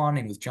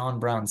corresponding with John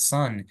Brown's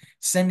son,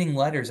 sending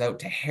letters out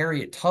to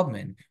Harriet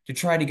Tubman to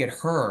try to get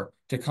her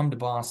to come to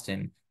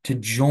Boston to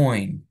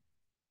join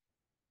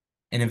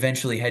and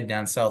eventually head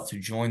down south to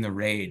join the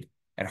raid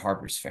at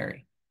Harper's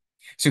Ferry.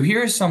 So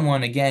here is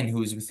someone, again,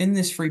 who is within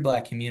this free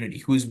Black community,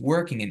 who is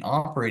working and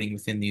operating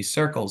within these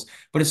circles,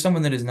 but is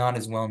someone that is not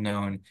as well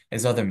known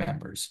as other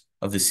members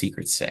of the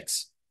Secret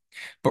Six.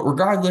 But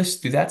regardless,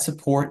 through that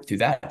support, through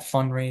that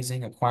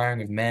fundraising,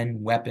 acquiring of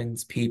men,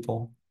 weapons,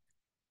 people,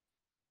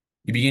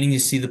 you're beginning to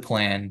see the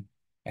plan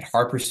at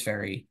Harper's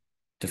Ferry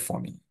to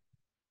formulate.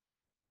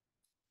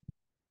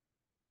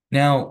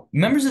 Now,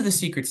 members of the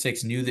Secret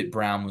Six knew that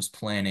Brown was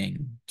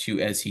planning to,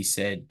 as he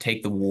said,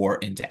 take the war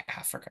into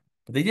Africa,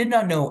 but they did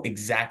not know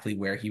exactly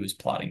where he was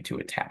plotting to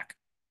attack.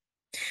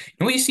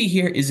 And what you see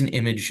here is an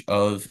image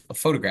of a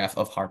photograph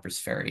of Harper's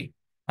Ferry,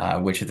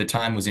 which at the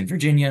time was in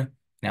Virginia,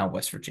 now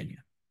West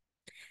Virginia.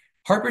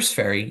 Harper's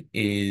Ferry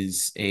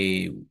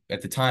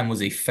at the time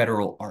was a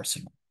federal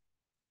arsenal.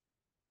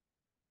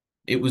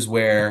 It was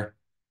where,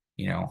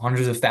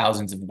 hundreds of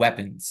thousands of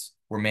weapons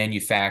were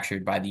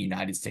manufactured by the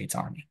United States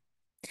Army.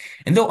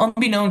 And though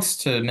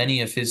unbeknownst to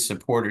many of his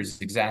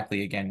supporters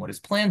exactly, again, what his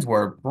plans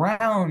were,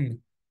 Brown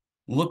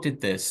looked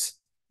at this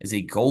as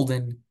a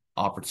golden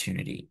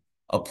opportunity,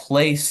 a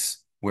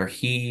place where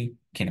he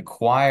can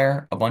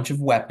acquire a bunch of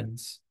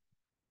weapons,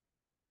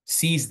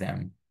 seize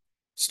them,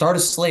 start a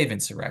slave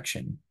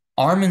insurrection,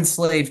 arm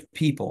enslaved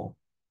people,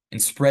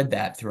 and spread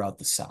that throughout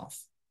the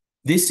South.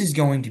 This is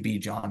going to be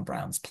John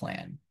Brown's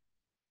plan.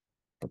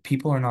 But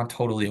people are not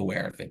totally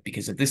aware of it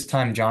because at this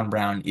time, John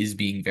Brown is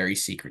being very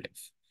secretive.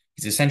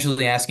 He's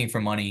essentially asking for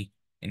money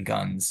and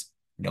guns,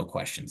 no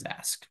questions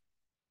asked.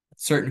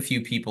 Certain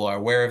few people are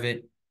aware of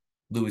it.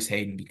 Lewis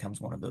Hayden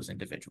becomes one of those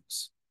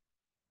individuals.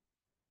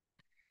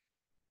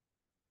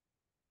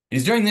 It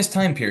is during this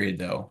time period,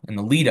 though, in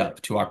the lead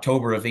up to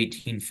October of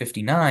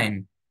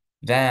 1859,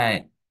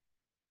 that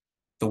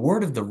the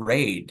word of the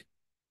raid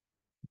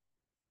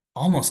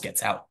almost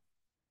gets out.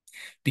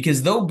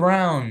 Because though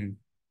Brown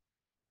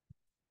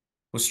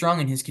was strong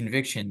in his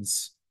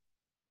convictions,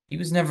 he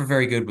was never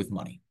very good with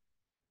money,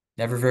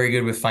 never very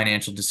good with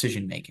financial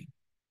decision making.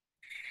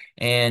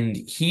 And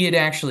he had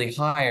actually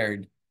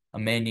hired a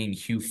man named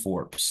Hugh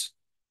Forbes,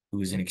 who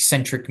was an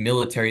eccentric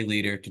military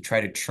leader, to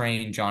try to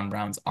train John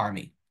Brown's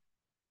army.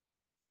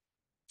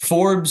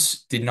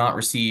 Forbes did not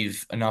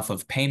receive enough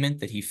of payment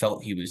that he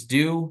felt he was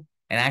due,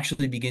 and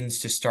actually begins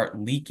to start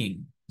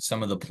leaking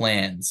some of the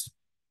plans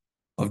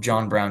of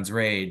John Brown's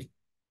raid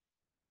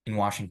in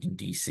Washington,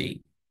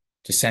 D.C.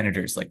 to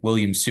senators like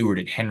William Seward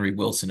and Henry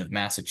Wilson of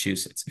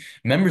Massachusetts.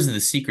 Members of the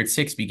Secret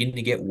Six begin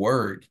to get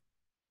word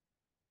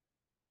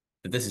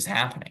that this is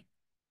happening.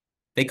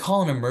 They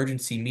call an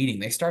emergency meeting.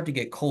 They start to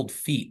get cold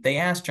feet. They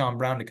ask John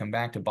Brown to come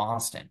back to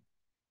Boston,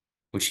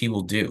 which he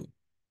will do.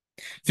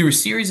 Through a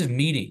series of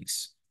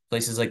meetings,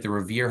 places like the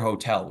Revere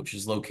Hotel, which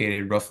is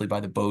located roughly by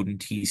the Bowdoin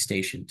T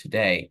station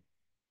today,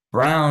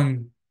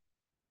 Brown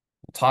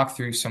will talk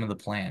through some of the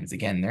plans.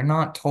 Again, they're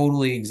not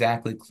totally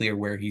exactly clear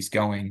where he's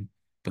going,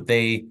 but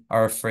they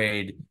are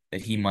afraid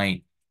that he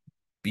might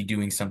be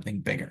doing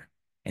something bigger.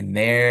 And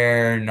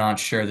they're not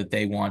sure that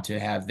they want to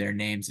have their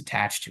names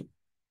attached to it.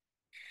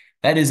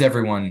 That is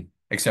everyone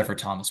except for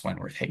Thomas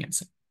Wentworth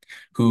Higginson,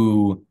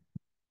 who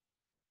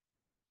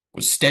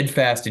was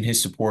steadfast in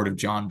his support of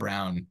John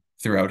Brown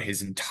throughout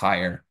his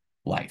entire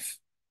life.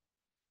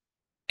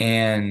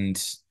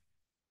 And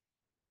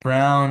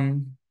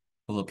Brown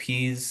will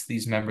appease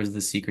these members of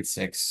the Secret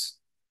Six,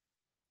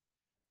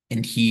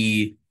 and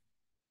he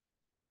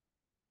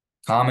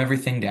calm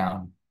everything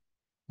down,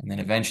 and then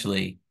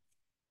eventually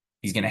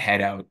he's going to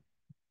head out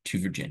to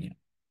Virginia.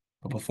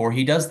 But before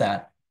he does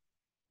that,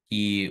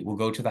 he will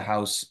go to the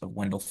house of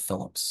Wendell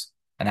Phillips,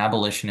 an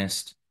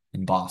abolitionist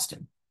in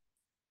Boston.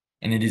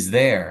 And it is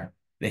there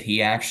that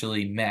he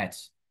actually met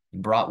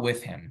and brought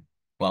with him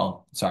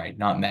well, sorry,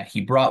 not met.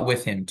 He brought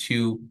with him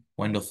to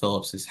Wendell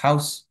Phillips's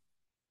house,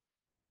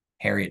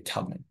 Harriet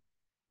Tubman.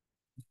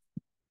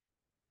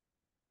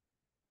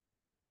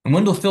 And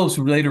Wendell Phillips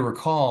would later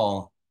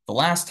recall, the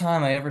last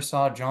time I ever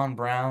saw John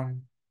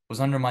Brown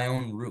was under my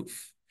own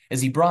roof,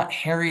 as he brought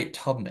Harriet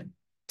Tubman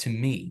to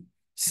me,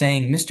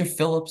 saying, Mr.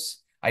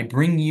 Phillips, I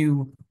bring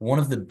you one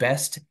of the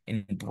best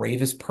and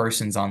bravest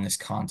persons on this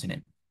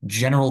continent,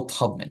 General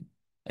Tubman,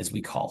 as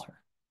we call her.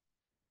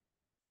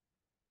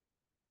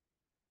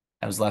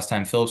 That was the last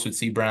time Phillips would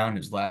see Brown. It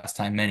was the last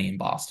time many in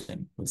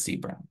Boston would see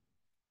Brown.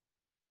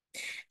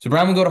 So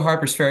Brown would go to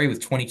Harper's Ferry with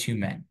 22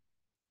 men.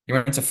 He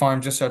rents a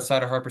farm just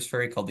outside of Harper's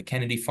Ferry called the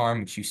Kennedy Farm,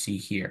 which you see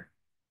here.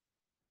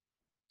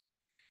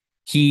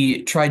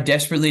 He tried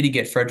desperately to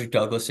get Frederick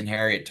Douglass and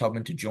Harriet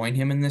Tubman to join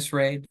him in this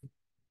raid.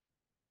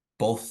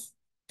 Both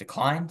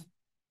declined.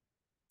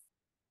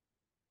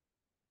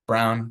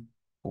 Brown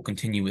will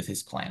continue with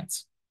his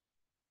plans.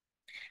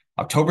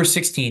 October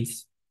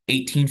 16th,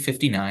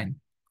 1859,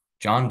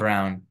 John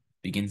Brown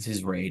begins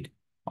his raid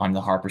on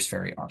the Harper's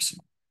Ferry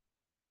arsenal.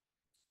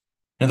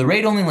 Now, the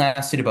raid only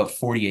lasted about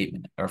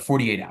 48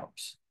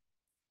 hours.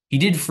 He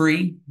did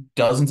free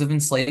dozens of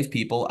enslaved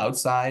people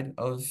outside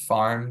of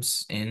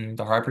farms in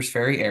the Harper's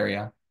Ferry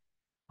area,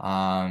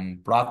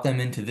 brought them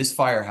into this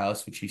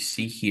firehouse, which you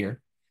see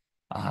here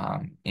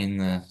in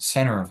the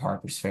center of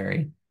Harper's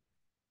Ferry,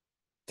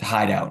 to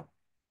hide out.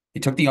 They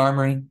took the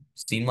armory,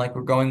 seemed like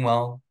we're going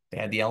well. They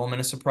had the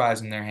element of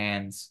surprise in their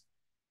hands.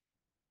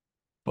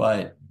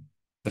 But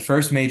the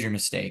first major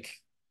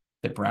mistake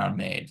that Brown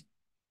made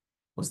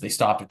was they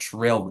stopped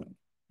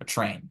a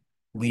train,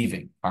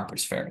 leaving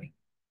Harper's Ferry.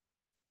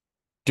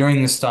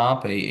 During the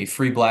stop, a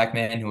free black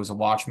man who was a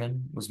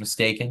watchman was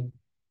mistaken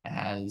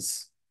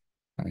as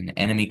an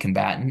enemy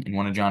combatant, and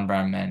one of John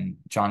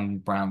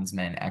Brown's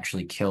men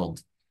actually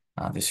killed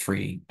this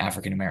free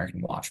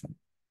African-American watchman.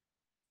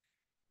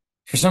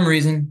 For some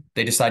reason,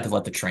 they decide to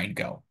let the train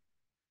go.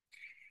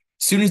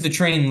 As soon as the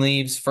train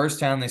leaves, first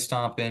town they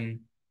stop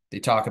in, they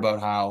talk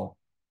about how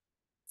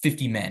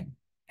 50 men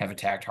have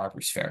attacked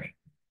Harper's Ferry.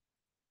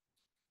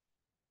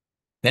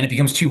 Then it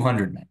becomes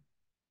 200 men.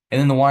 And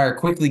then the wire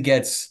quickly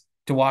gets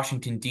to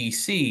Washington,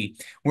 D.C.,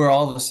 where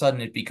all of a sudden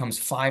it becomes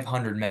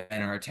 500 men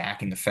are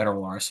attacking the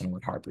federal arsenal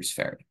at Harper's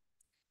Ferry.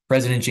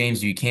 President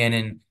James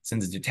Buchanan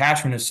sends a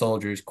detachment of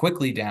soldiers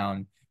quickly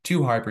down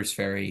to Harper's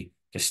Ferry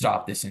to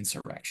stop this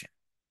insurrection.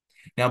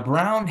 Now,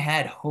 Brown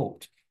had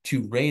hoped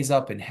to raise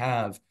up and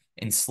have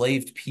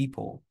enslaved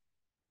people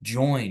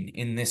join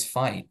in this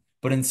fight,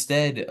 but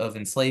instead of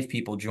enslaved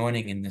people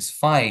joining in this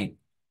fight,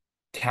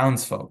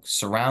 townsfolk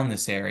surround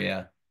this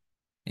area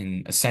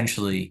and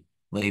essentially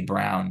lay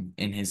Brown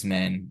and his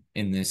men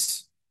in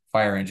this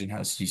fire engine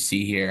house you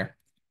see here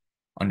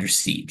under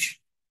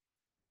siege.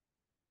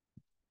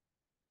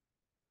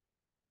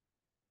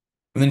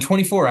 Within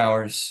 24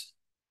 hours,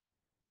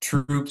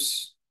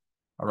 troops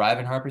arrive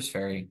in Harper's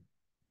Ferry,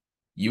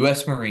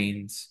 U.S.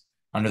 Marines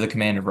under the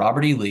command of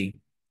Robert E. Lee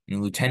and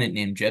a lieutenant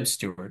named Jeb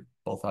Stuart,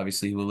 both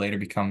obviously who will later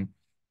become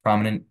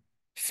prominent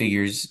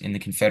figures in the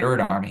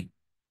Confederate Army,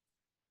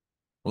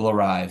 will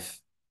arrive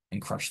and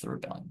crush the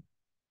rebellion.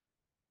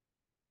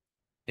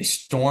 They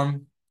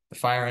storm the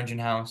fire engine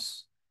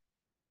house.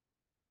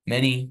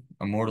 Many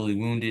are mortally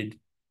wounded.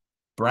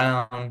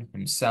 Brown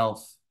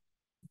himself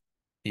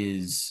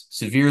is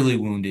severely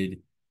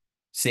wounded,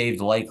 saved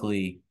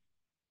likely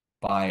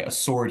by a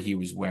sword he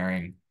was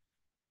wearing,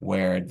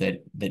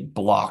 that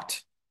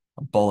blocked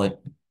a bullet,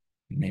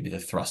 maybe the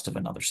thrust of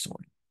another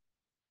sword.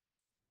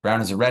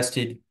 Brown is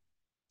arrested.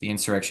 The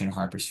insurrection at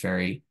Harper's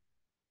Ferry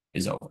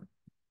is over.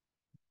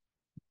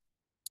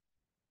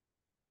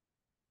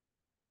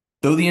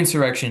 Though the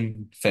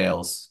insurrection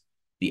fails,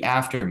 the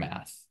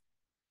aftermath,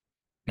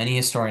 many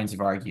historians have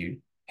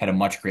argued, had a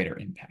much greater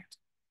impact.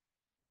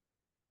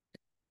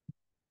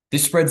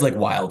 This spreads like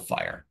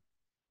wildfire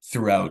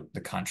throughout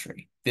the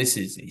country. This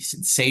is a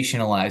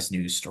sensationalized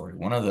news story,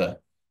 one of the,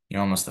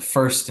 almost the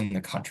first in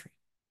the country.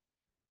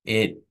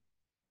 It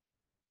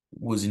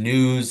was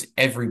news.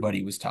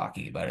 Everybody was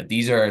talking about it.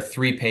 These are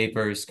 3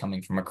 papers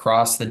coming from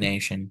across the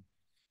nation,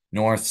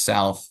 north,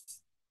 south,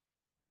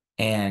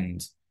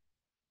 and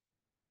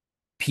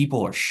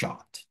people are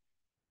shocked.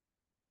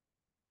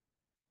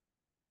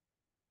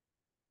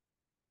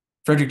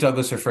 Frederick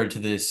Douglass referred to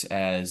this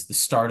as the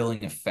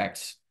startling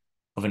effect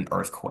of an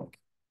earthquake.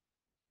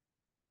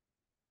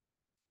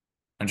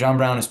 Now, John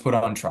Brown is put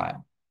on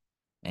trial,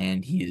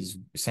 and he is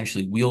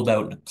essentially wheeled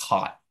out in a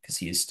cot because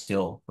he is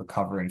still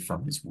recovering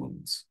from his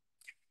wounds.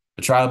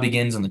 The trial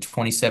begins on the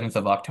 27th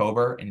of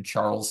October in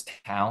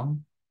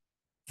Charlestown,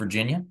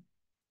 Virginia.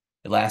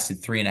 It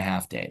lasted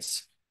 3.5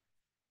 days.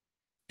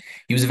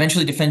 He was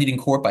eventually defended in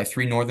court by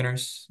 3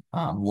 Northerners,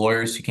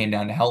 lawyers who came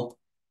down to help.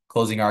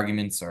 Closing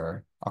arguments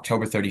are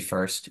October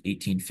 31st,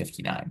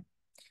 1859.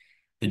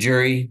 The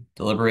jury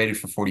deliberated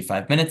for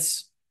 45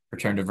 minutes,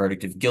 returned a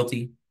verdict of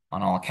guilty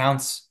on all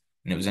accounts,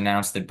 and it was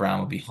announced that Brown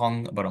would be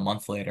hung about a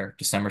month later,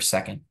 December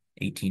 2nd,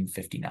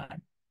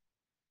 1859.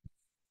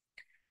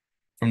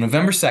 From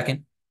November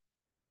 2nd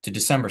to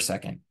December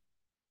 2nd,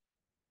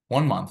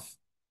 1 month,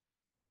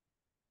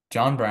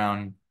 John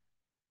Brown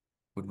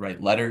would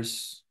write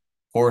letters,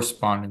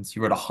 correspondence. He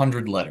wrote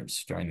 100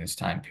 letters during this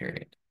time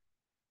period,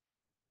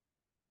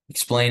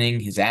 explaining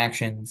his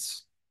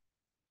actions,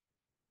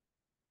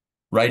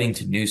 writing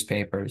to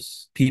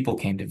newspapers. People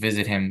came to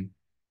visit him.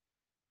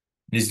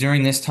 It is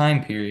during this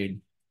time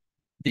period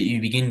that you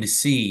begin to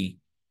see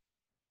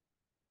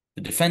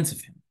the defense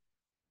of him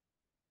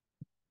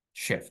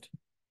shift.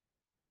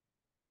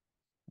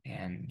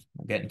 And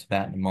we'll get into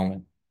that in a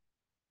moment.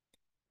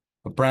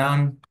 But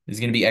Brown is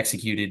going to be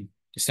executed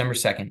December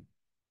 2nd,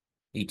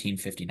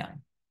 1859.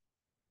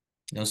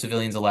 No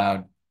civilians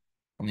allowed,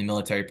 only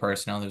military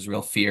personnel. There's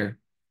real fear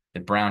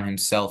that Brown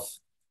himself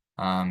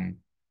um,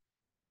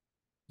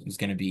 was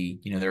going to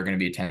be, there were going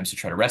to be attempts to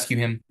try to rescue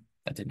him.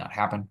 That did not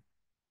happen.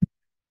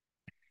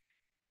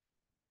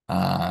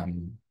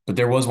 But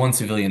there was one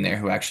civilian there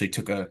who actually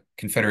took a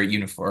Confederate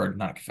uniform, or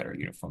not a Confederate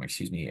uniform,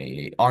 excuse me,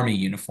 a Army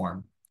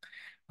uniform.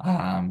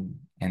 And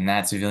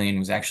that civilian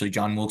was actually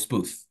John Wilkes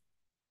Booth,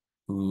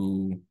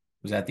 who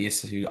was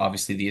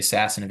obviously the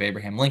assassin of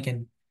Abraham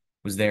Lincoln,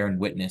 was there and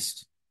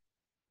witnessed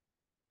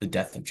the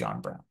death of John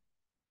Brown.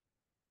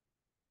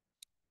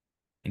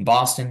 In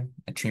Boston,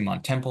 at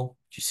Tremont Temple,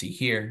 which you see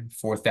here,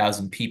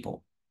 4,000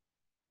 people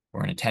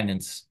were in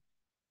attendance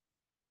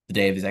the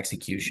day of his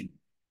execution.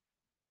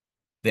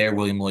 There,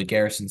 William Lloyd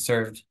Garrison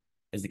served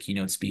as the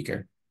keynote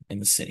speaker in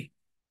the city.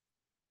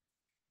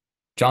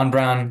 John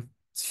Brown's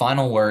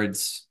final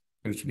words,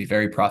 which would be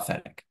very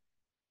prophetic.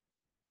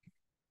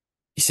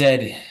 He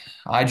said,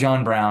 "I,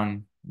 John Brown,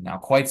 am now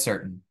quite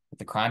certain that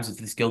the crimes of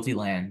this guilty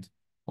land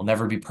will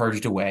never be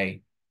purged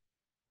away,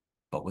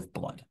 but with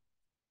blood."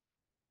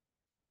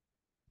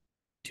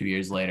 2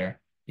 years later,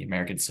 the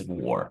American Civil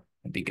War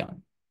had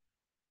begun.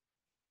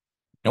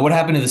 Now, what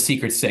happened to the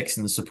Secret Six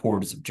and the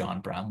supporters of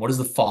John Brown? What is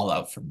the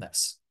fallout from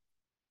this?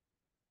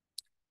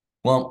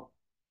 Well,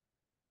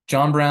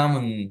 John Brown,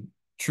 when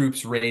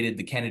troops raided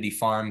the Kennedy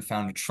farm,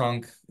 found a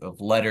trunk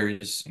of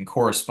letters and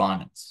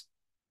correspondence.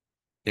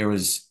 There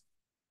was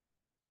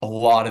a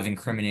lot of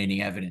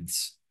incriminating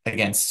evidence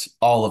against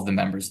all of the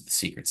members of the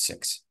Secret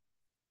Six.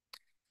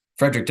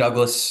 Frederick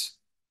Douglass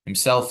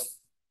himself,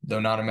 though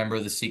not a member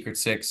of the Secret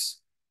Six,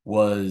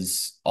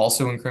 was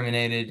also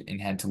incriminated and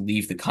had to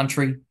leave the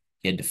country.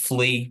 He had to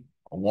flee.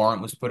 A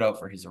warrant was put out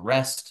for his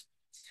arrest.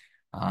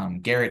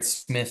 Garrett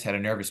Smith had a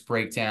nervous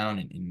breakdown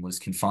and was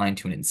confined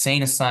to an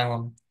insane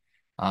asylum.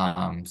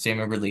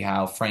 Samuel Ridley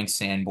Howe, Frank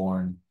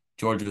Sanborn,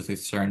 George Luther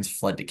Stearns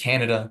fled to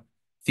Canada.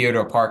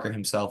 Theodore Parker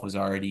himself was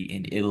already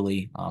in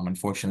Italy.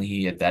 Unfortunately,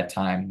 he at that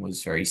time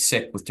was very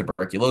sick with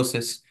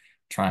tuberculosis,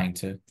 trying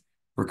to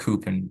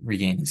recoup and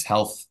regain his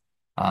health.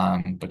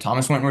 But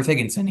Thomas Wentworth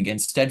Higginson, again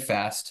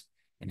steadfast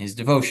in his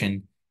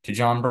devotion to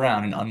John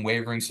Brown and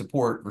unwavering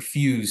support,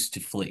 refused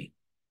to flee.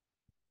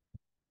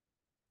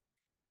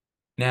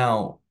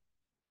 Now,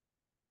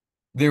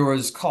 there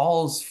was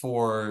calls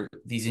for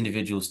these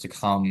individuals to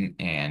come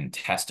and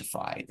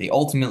testify. They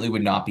ultimately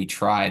would not be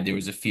tried. There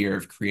was a fear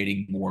of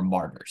creating more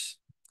martyrs.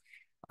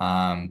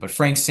 But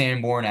Frank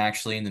Sanborn,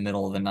 actually, in the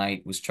middle of the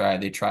night,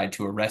 they tried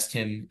to arrest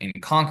him in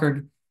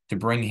Concord to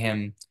bring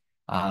him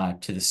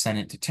to the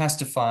Senate to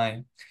testify.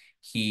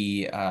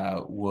 He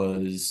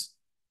was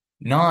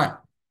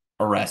not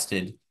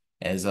arrested,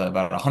 as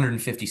about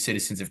 150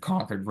 citizens of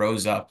Concord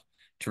rose up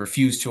to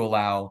refuse to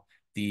allow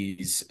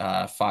these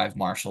 5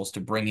 marshals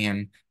to bring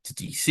him to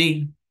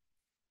D.C.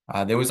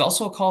 There was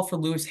also a call for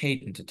Lewis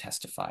Hayden to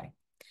testify.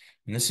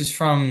 And this is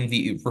from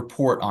the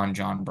report on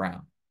John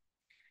Brown.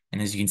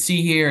 And as you can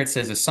see here, it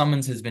says a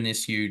summons has been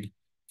issued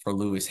for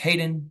Lewis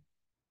Hayden,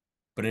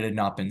 but it had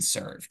not been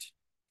served.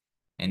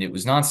 And it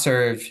was not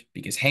served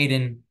because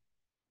Hayden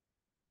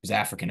was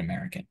African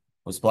American,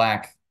 was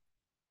Black,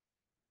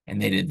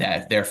 and they did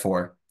that.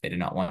 Therefore, they did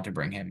not want to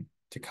bring him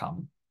to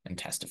come and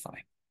testify.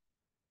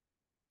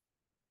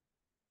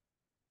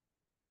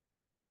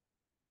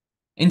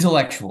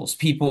 Intellectuals,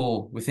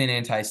 people within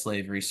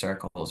anti-slavery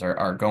circles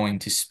are going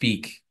to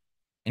speak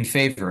in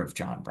favor of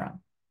John Brown,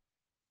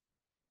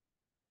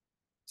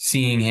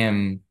 seeing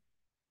him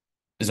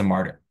as a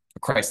martyr, a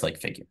Christ-like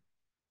figure.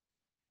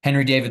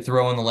 Henry David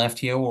Thoreau on the left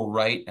here will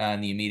write in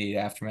the immediate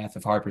aftermath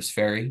of Harper's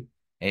Ferry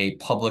a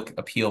public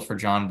appeal for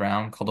John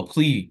Brown called A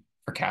Plea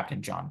for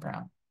Captain John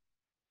Brown.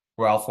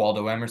 Ralph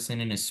Waldo Emerson,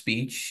 in his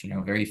speech,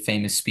 very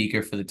famous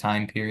speaker for the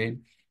time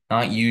period,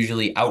 not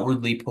usually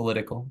outwardly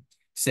political,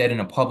 said in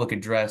a public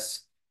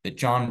address that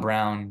John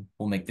Brown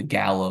will make the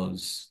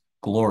gallows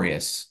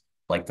glorious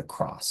like the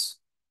cross.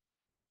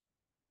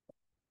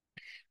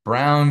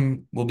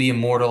 Brown will be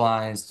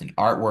immortalized in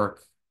artwork,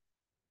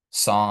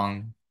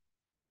 song,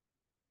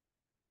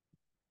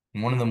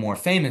 and one of the more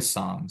famous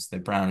songs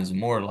that Brown is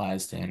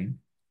immortalized in,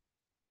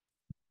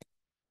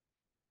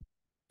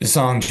 the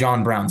song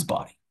John Brown's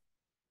Body.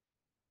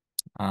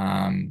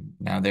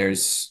 Now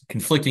there's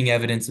conflicting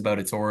evidence about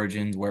its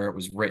origins, where it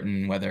was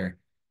written, whether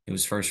it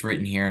was first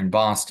written here in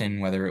Boston,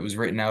 whether it was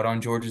written out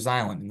on George's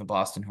Island in the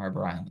Boston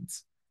Harbor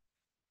Islands.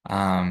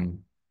 But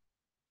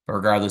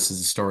regardless, as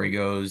the story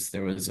goes,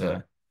 there was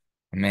a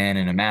A man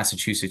in a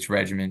Massachusetts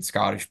regiment,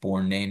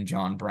 Scottish-born, named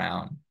John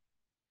Brown,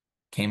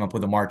 came up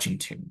with a marching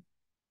tune.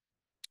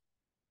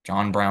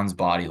 John Brown's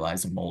body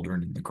lies a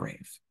moldering in the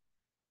grave.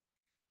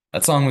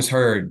 That song was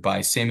heard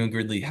by Samuel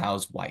Gridley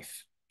Howe's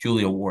wife,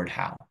 Julia Ward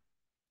Howe,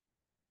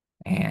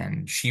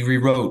 and she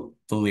rewrote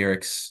the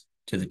lyrics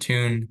to the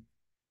tune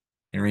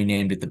and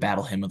renamed it the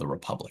Battle Hymn of the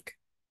Republic,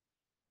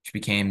 which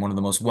became one of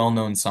the most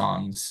well-known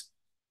songs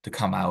to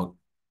come out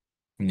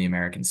from the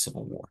American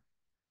Civil War.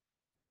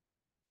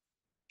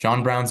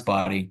 John Brown's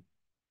body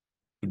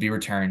would be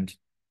returned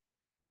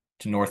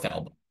to North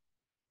Elba.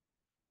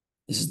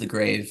 This is the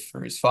grave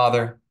for his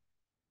father,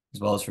 as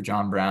well as for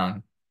John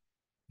Brown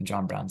and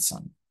John Brown's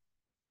son.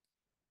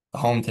 The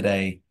home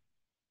today you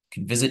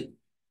can visit.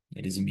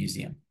 It is a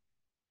museum.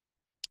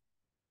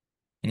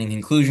 And in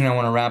conclusion, I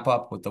want to wrap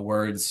up with the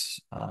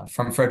words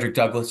from Frederick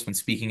Douglass when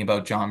speaking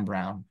about John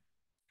Brown.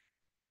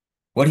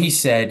 What he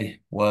said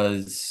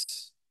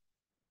was,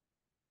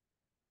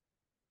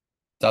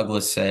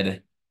 Douglass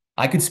said,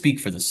 "I could speak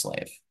for the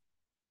slave.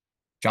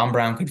 John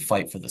Brown could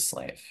fight for the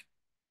slave.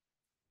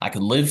 I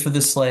could live for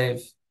the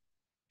slave.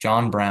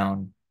 John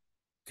Brown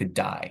could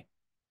die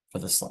for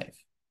the slave."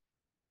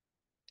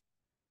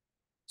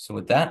 So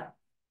with that,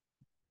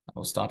 I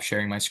will stop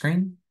sharing my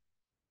screen,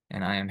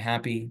 and I am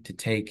happy to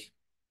take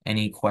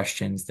any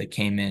questions that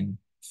came in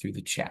through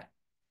the chat.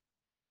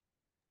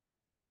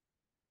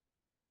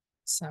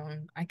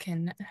 So I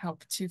can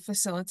help to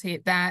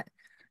facilitate that.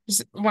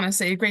 Just want to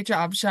say great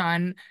job,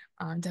 Sean.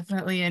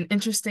 Definitely an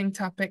interesting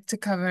topic to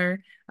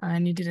cover,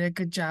 and you did a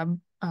good job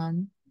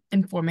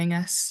informing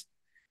us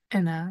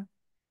in a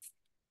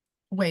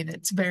way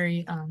that's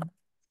very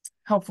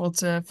helpful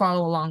to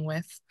follow along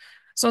with.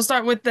 So I'll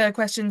start with the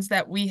questions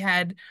that we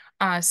had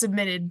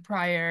submitted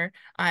prior,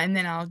 and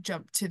then I'll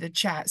jump to the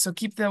chat. So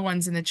keep the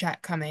ones in the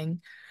chat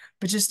coming.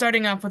 But just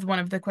starting off with one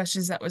of the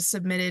questions that was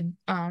submitted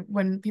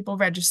when people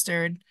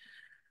registered.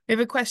 We have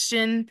a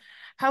question: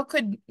 how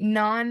could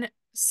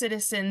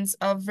non-citizens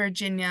of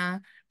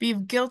Virginia be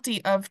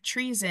guilty of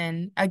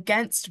treason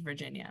against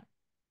Virginia?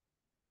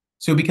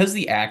 So because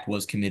the act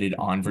was committed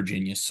on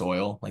Virginia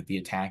soil, like the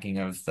attacking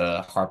of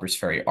the Harper's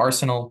Ferry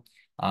Arsenal,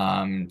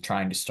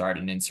 trying to start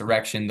an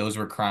insurrection, those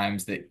were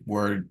crimes that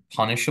were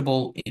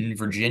punishable in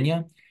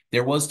Virginia.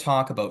 There was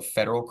talk about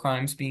federal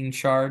crimes being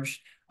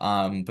charged,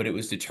 but it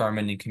was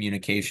determined in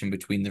communication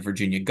between the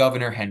Virginia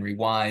governor, Henry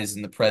Wise,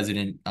 and the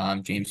president,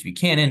 James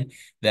Buchanan,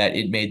 that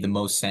it made the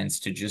most sense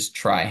to just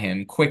try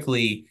him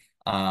quickly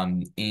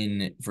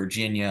in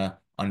Virginia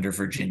under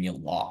Virginia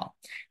law.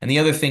 And the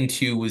other thing,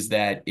 too, was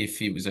that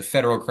if it was a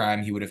federal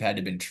crime, he would have had to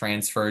have been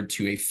transferred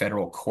to a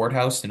federal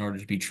courthouse in order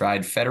to be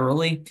tried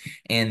federally.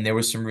 And there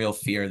was some real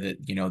fear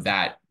that,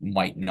 that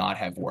might not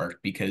have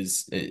worked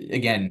because,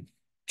 again,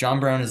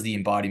 John Brown is the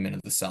embodiment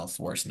of the South's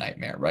worst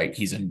nightmare, right?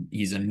 He's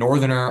a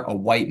northerner, a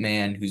white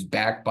man who's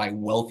backed by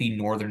wealthy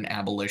northern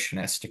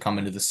abolitionists to come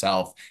into the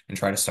South and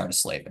try to start a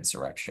slave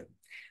insurrection.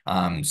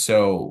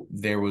 So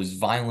there was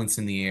violence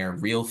in the air,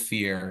 real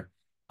fear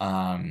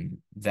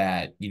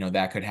that,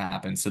 that could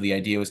happen. So the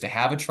idea was to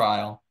have a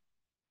trial,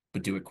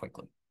 but do it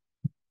quickly.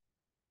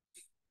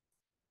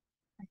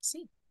 I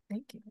see.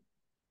 Thank you.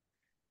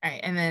 All right,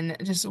 and then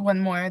just one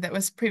more that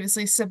was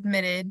previously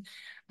submitted.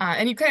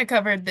 And you kind of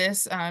covered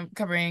this,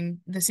 covering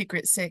the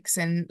Secret Six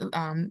and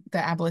the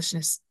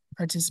abolitionist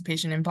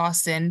participation in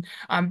Boston.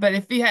 But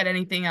if you had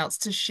anything else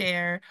to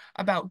share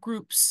about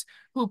groups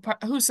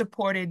who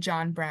supported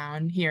John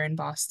Brown here in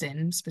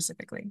Boston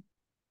specifically.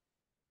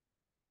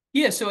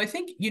 Yeah, so I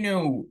think,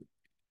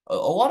 a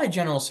lot of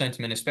general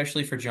sentiment,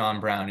 especially for John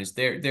Brown, is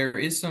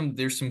there's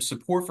some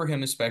support for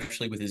him,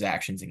 especially with his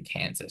actions in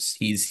Kansas.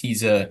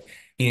 He's a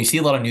you see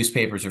a lot of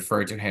newspapers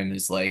refer to him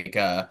as like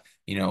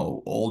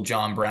old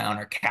John Brown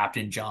or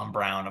Captain John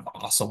Brown of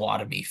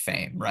Osawatomie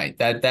fame, right?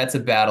 That's a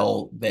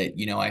battle that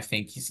I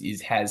think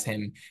has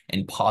him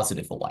in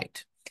positive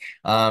light.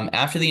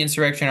 After the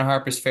insurrection at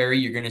Harper's Ferry,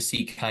 you're going to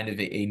see kind of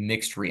a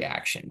mixed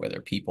reaction,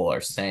 whether people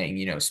are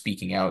saying,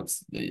 speaking out,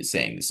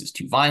 saying this is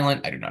too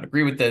violent. I do not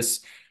agree with this.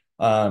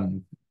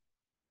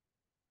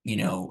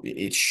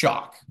 It's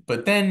shock.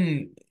 But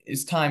then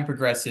as time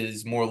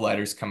progresses, more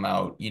letters come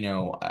out.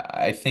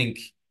 I think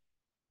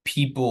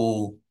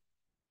people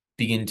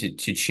begin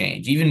to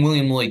change. Even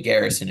William Lloyd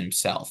Garrison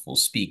himself will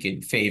speak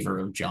in favor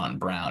of John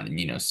Brown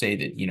and, say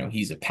that,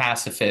 he's a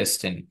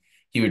pacifist and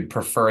he would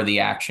prefer the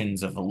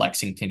actions of the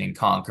Lexington and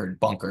Concord,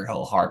 Bunker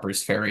Hill,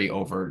 Harper's Ferry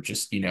over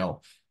just,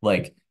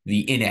 like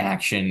the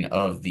inaction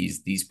of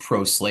these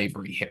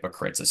pro-slavery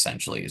hypocrites,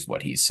 essentially, is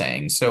what he's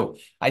saying. So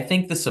I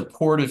think the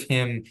support of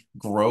him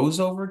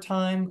grows over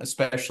time,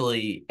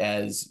 especially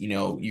as,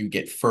 you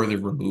get further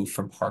removed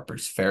from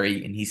Harper's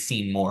Ferry and he's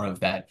seen more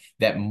of that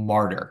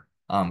martyr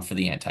for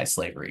the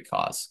anti-slavery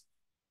cause.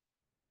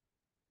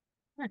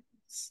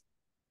 Nice.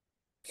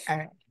 All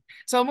right.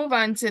 So I'll move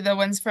on to the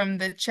ones from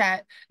the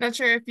chat. Not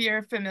sure if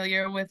you're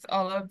familiar with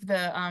all of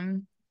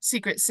the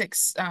Secret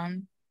Six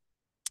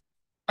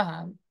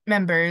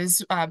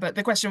members, but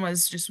the question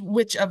was just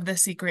which of the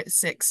Secret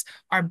Six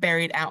are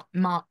buried at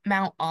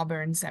Mount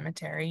Auburn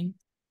Cemetery?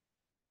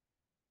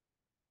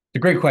 a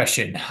great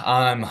question.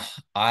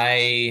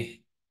 I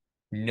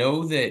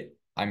know that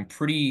I'm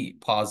pretty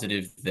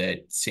positive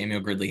that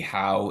Samuel Gridley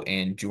Howe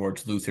and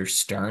George Luther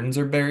Stearns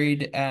are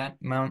buried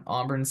at Mount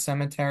Auburn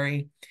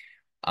Cemetery.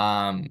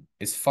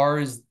 As far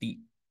as the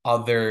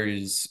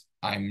others,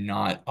 I'm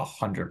not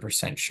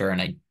 100% sure,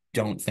 and I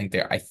don't think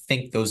they're. I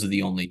think those are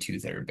the only two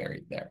that are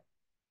buried there.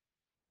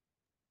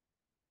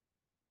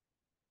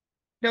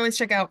 You always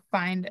check out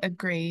Find a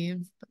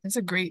Grave. It's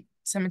a great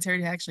cemetery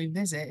to actually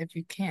visit if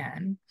you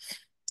can.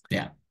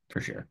 Yeah,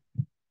 for sure.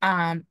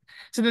 Um,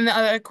 so then the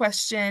other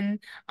question,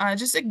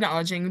 just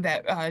acknowledging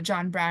that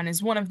John Brown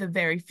is one of the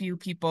very few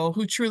people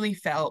who truly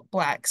felt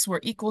blacks were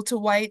equal to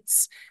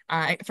whites.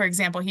 For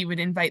example, he would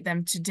invite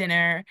them to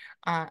dinner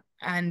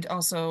and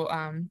also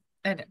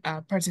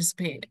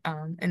participate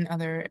in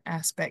other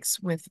aspects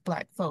with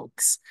black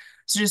folks.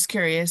 So just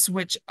curious,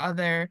 which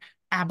other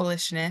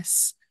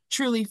abolitionists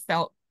truly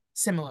felt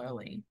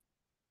similarly?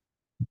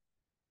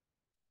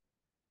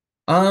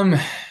 Um,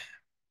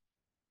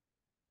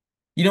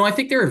 I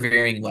think there are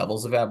varying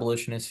levels of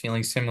abolitionists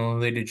feeling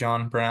similarly to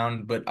John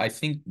Brown, but I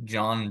think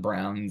John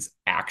Brown's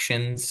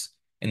actions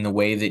and the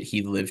way that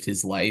he lived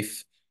his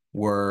life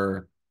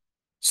were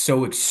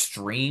so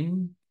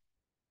extreme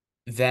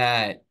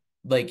that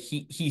like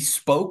he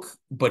spoke,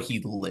 but he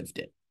lived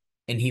it.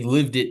 And he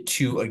lived it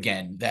to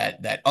again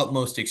that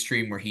utmost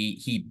extreme where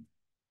he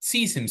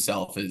sees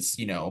himself as,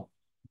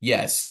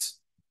 yes,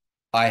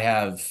 I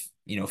have,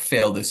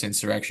 failed this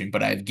insurrection,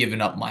 but I've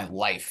given up my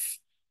life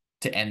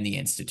to end the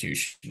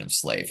institution of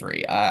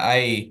slavery.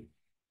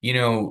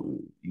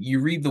 You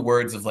read the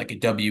words of like a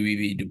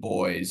W.E.B. Du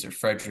Bois or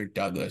Frederick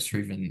Douglass, or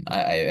even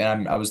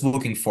I was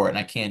looking for it, and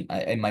I can't.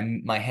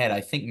 In my head, I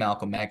think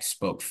Malcolm X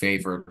spoke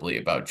favorably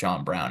about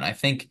John Brown. I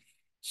think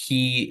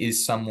he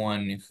is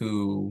someone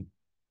who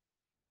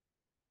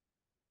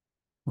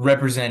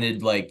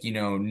represented like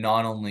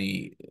not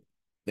only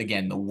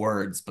again the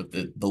words but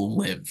the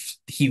lived.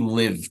 He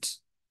lived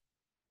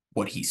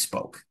what he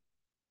spoke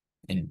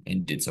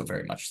and did so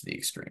very much to the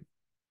extreme.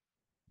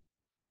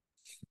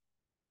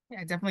 Yeah,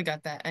 I definitely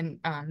got that. And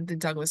the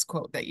Douglas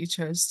quote that you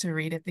chose to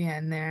read at the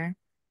end there.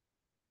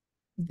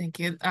 Thank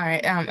you. All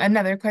right.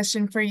 Another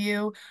question for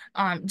you.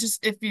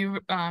 Just if you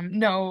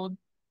know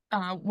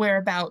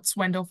whereabouts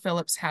Wendell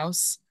Phillips'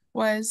 house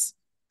was.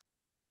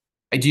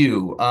 I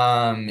do.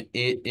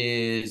 It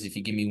is, if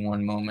you give me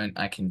one moment,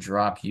 I can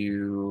drop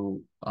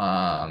you.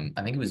 I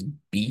think it was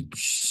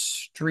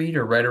Beach Street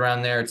or right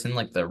around there. It's in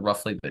like the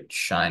roughly the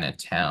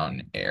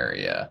Chinatown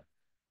area.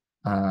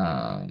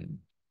 Um,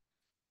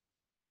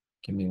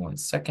 Give me one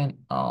second.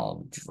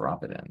 I'll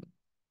drop it in.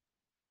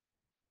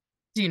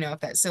 Do you know if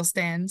that still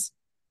stands?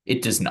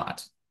 It does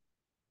not.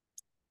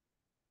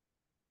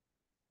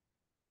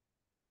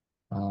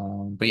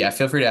 But yeah,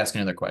 feel free to ask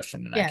another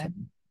question and I Yeah.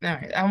 can. All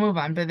right, I'll move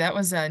on. But that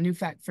was a new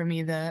fact for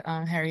me, the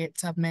Harriet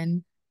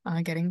Tubman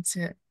getting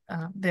to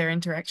their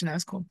interaction. That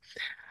was cool.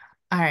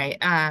 All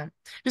right.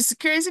 Just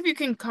curious if you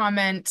can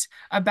comment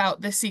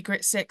about the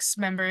Secret Six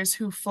members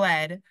who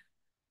fled.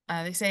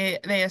 They say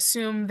they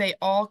assume they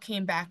all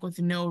came back with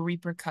no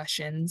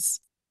repercussions.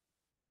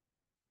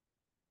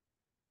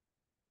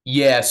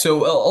 Yeah,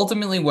 so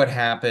ultimately what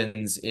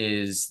happens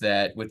is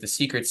that with the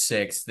Secret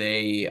Six,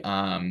 they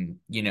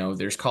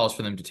there's calls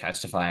for them to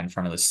testify in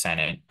front of the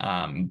Senate.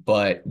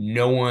 But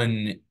no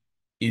one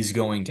is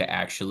going to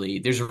actually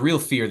there's a real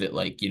fear that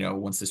like,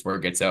 once this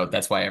word gets out,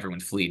 that's why everyone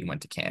fled and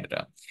went to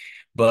Canada.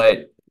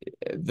 But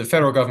the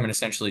federal government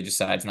essentially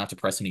decides not to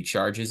press any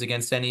charges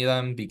against any of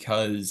them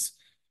because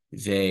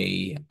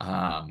they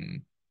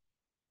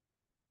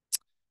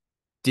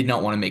did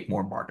not want to make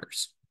more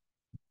martyrs.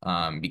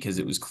 Because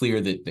it was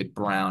clear that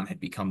Brown had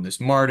become this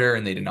martyr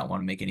and they did not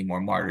want to make any more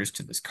martyrs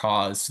to this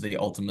cause. So they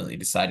ultimately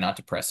decide not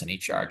to press any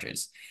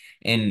charges.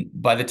 And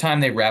by the time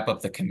they wrap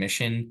up the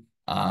commission,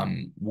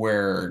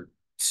 we're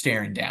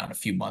staring down a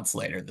few months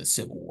later, the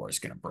Civil War is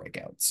going to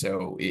break out.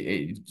 So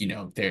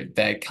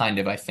that kind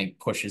of, I think,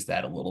 pushes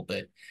that a little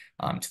bit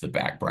to the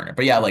back burner.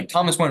 But yeah, like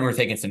Thomas Wentworth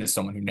Higginson is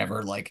someone who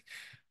never like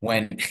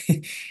when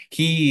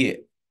he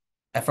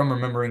if I'm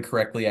remembering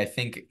correctly, I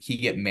think he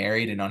get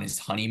married and on his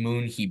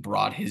honeymoon, he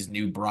brought his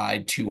new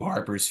bride to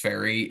Harper's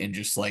Ferry and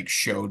just like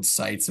showed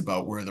sights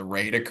about where the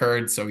raid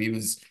occurred. So he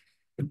was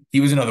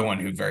another one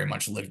who very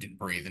much lived and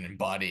breathed and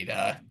embodied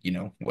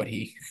what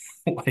he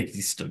what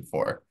he stood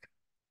for.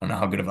 I don't know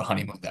how good of a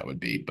honeymoon that would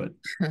be, but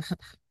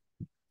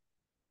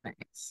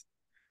Nice.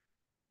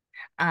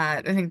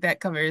 I think that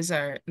covers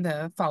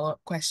the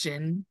follow-up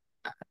question,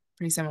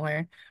 pretty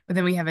similar. But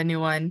then we have a new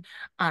one.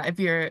 If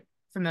you're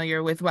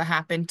familiar with what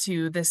happened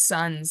to the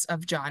sons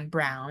of John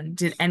Brown,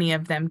 did any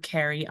of them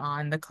carry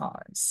on the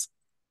cause?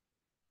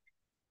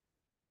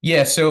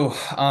 yeah, so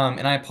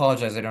and I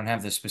apologize, I don't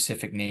have the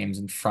specific names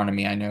in front of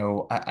me.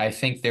 I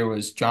think there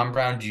was John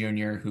Brown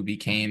Jr. who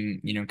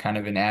became, kind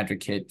of an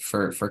advocate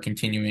for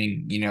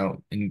continuing,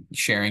 and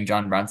sharing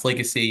John Brown's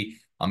legacy.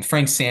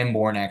 Frank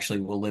Sanborn actually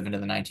will live into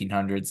the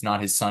 1900s,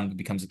 not his son, but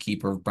becomes a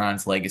keeper of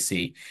Brown's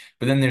legacy.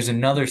 But then there's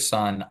another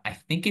son, I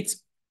think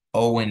it's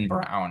Owen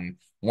Brown,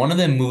 One of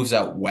them moves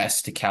out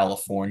west to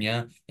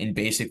California and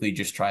basically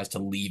just tries to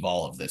leave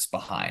all of this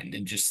behind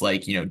and just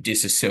like,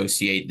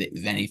 disassociate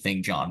with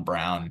anything John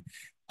Brown,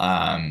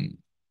 um,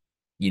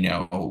 you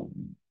know,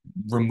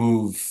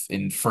 remove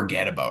and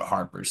forget about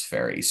Harper's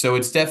Ferry. So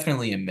it's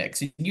definitely a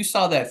mix. You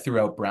saw that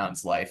throughout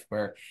Brown's life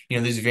where,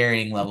 there's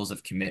varying levels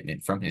of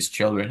commitment from his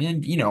children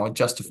and,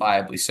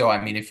 justifiably so.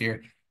 I mean, if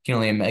you're can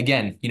only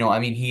again,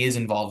 he is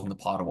involved in the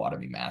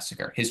Potawatomi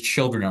massacre. His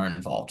children are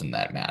involved in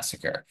that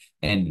massacre.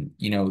 And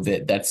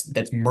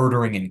that's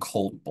murdering in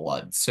cold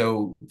blood.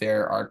 So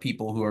there are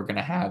people who are going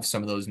to have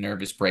some of those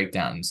nervous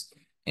breakdowns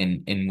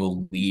and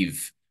will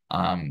leave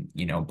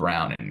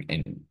Brown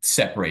and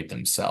separate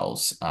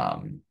themselves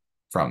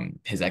from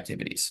his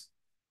activities.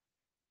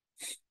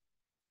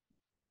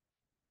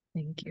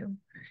 Thank you.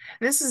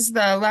 This is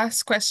the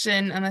last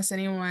question, unless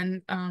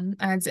anyone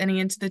adds any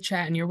into the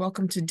chat, and you're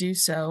welcome to do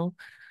so.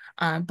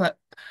 But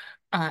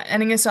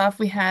ending us off,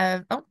 we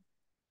have,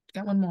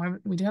 got one more.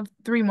 We do have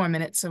 3 more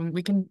minutes, so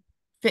we can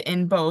fit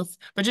in both.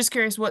 But just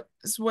curious, what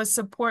was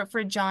support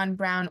for John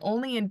Brown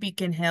only in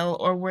Beacon Hill,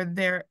 or were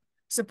there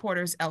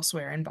supporters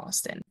elsewhere in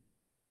Boston?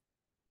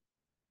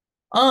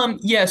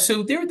 Yeah,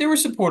 so there were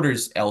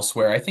supporters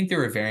elsewhere. I think there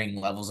were varying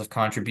levels of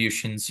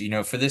contributions.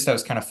 For this, I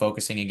was kind of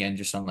focusing again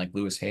just on like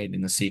Lewis Hayden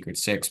and the Secret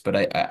Six, but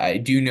I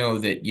do know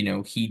that,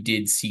 he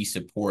did see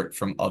support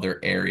from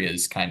other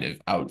areas kind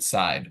of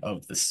outside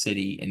of the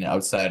city and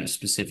outside of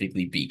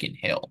specifically Beacon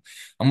Hill.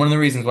 And one of the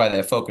reasons why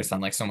they focused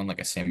on like someone like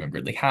a Samuel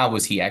Gridley Howe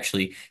was he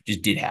actually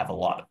just did have a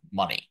lot of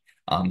money.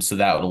 So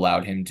that would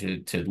allow him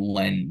to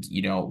lend,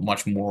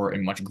 much more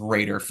and much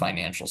greater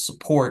financial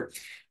support.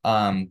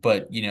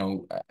 But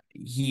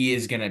he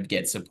is going to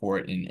get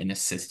support and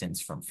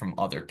assistance from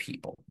other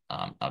people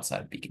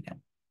outside of Beacon Hill.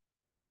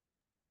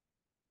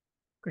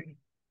 Great.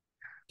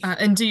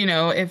 And do you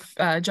know if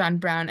John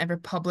Brown ever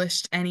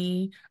published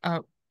any,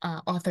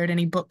 authored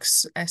any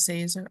books,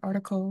 essays, or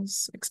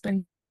articles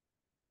explaining?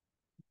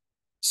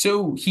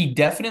 So he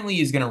definitely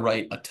is going to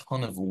write a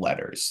ton of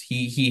letters.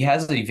 He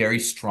has a very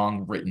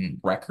strong written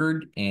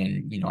record,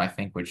 and I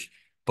think which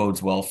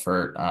bodes well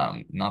for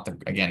not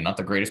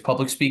the greatest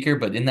public speaker,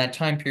 but in that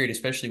time period,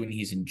 especially when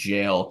he's in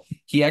jail,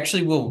 he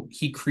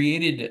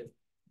created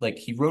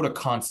he wrote a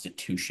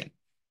constitution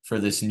for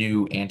this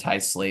new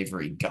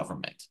anti-slavery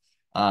government.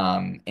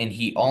 And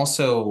he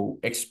also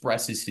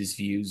expresses his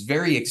views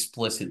very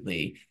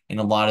explicitly in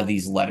a lot of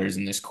these letters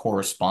and this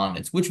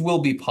correspondence, which will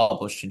be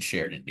published and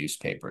shared in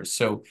newspapers.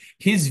 So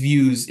his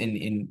views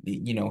in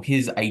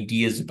his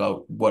ideas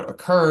about what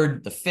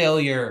occurred, the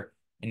failure,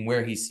 and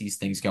where he sees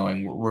things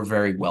going were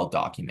very well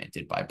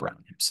documented by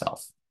Brown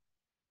himself.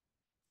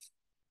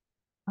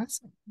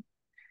 Awesome.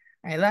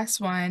 All right, last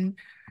one.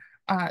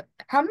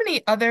 How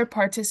many other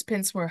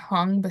participants were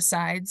hung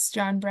besides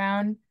John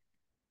Brown?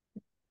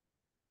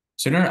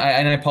 So and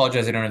I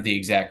apologize, I don't have the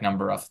exact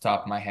number off the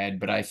top of my head,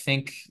 but I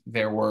think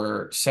there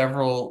were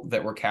several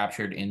that were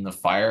captured in the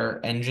fire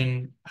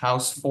engine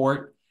house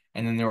fort.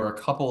 And then there were a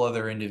couple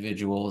other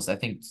individuals, I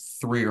think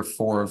 3 or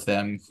 4 of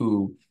them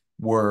who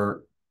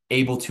were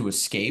able to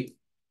escape,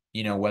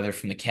 whether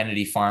from the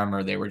Kennedy farm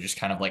or they were just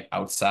kind of like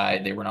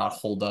outside. They were not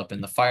holed up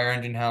in the fire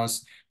engine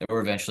house. They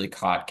were eventually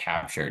caught,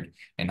 captured,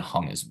 and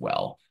hung as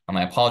well.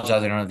 I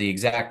apologize, I don't have the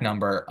exact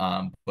number,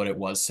 but it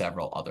was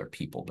several other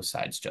people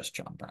besides just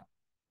John Brown.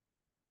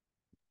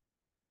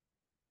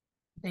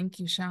 Thank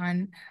you,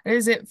 Sean. That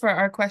is it for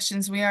our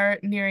questions. We are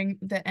nearing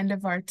the end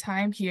of our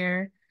time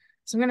here.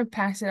 So I'm going to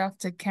pass it off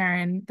to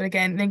Karen. But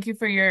again, thank you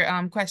for your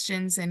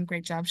questions and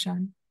great job,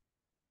 Sean.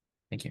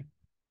 Thank you.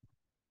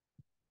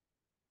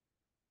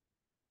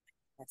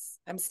 Yes,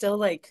 I'm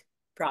still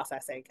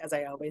processing as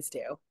I always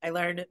do. I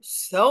learned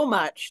so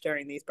much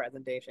during these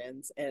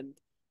presentations. And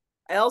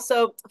I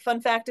also,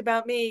 fun fact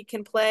about me,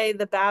 can play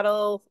the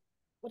battle.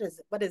 What is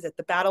it? What is it?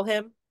 The battle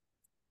hymn?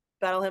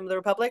 Battle Hymn of the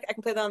Republic. I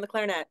can play that on the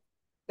clarinet.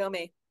 Go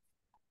me.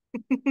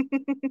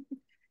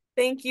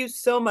 Thank you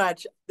so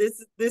much.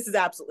 This is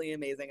absolutely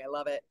amazing. I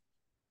love it.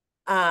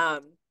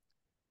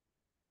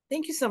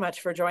 Thank you so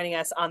much for joining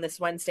us on this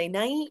Wednesday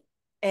night,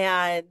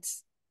 and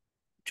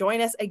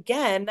join us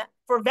again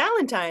for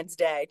Valentine's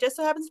Day. Just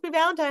so happens to be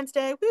Valentine's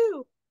Day,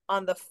 woo,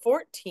 on the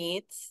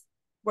 14th,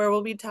 where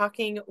we'll be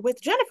talking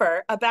with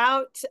Jennifer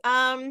about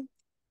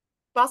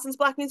Boston's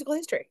Black musical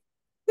history.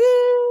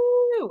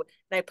 Woo!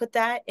 And I put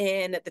that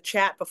in the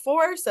chat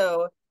before,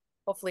 so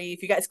hopefully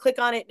if you guys click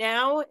on it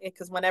now,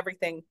 because when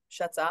everything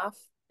shuts off,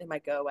 it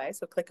might go away.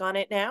 So click on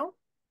it now.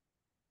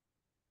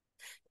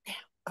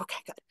 Okay,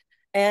 good.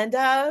 And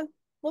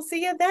we'll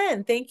see you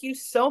then. Thank you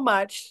so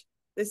much.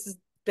 This has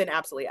been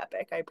absolutely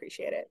epic. I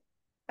appreciate it.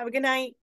 Have a good night.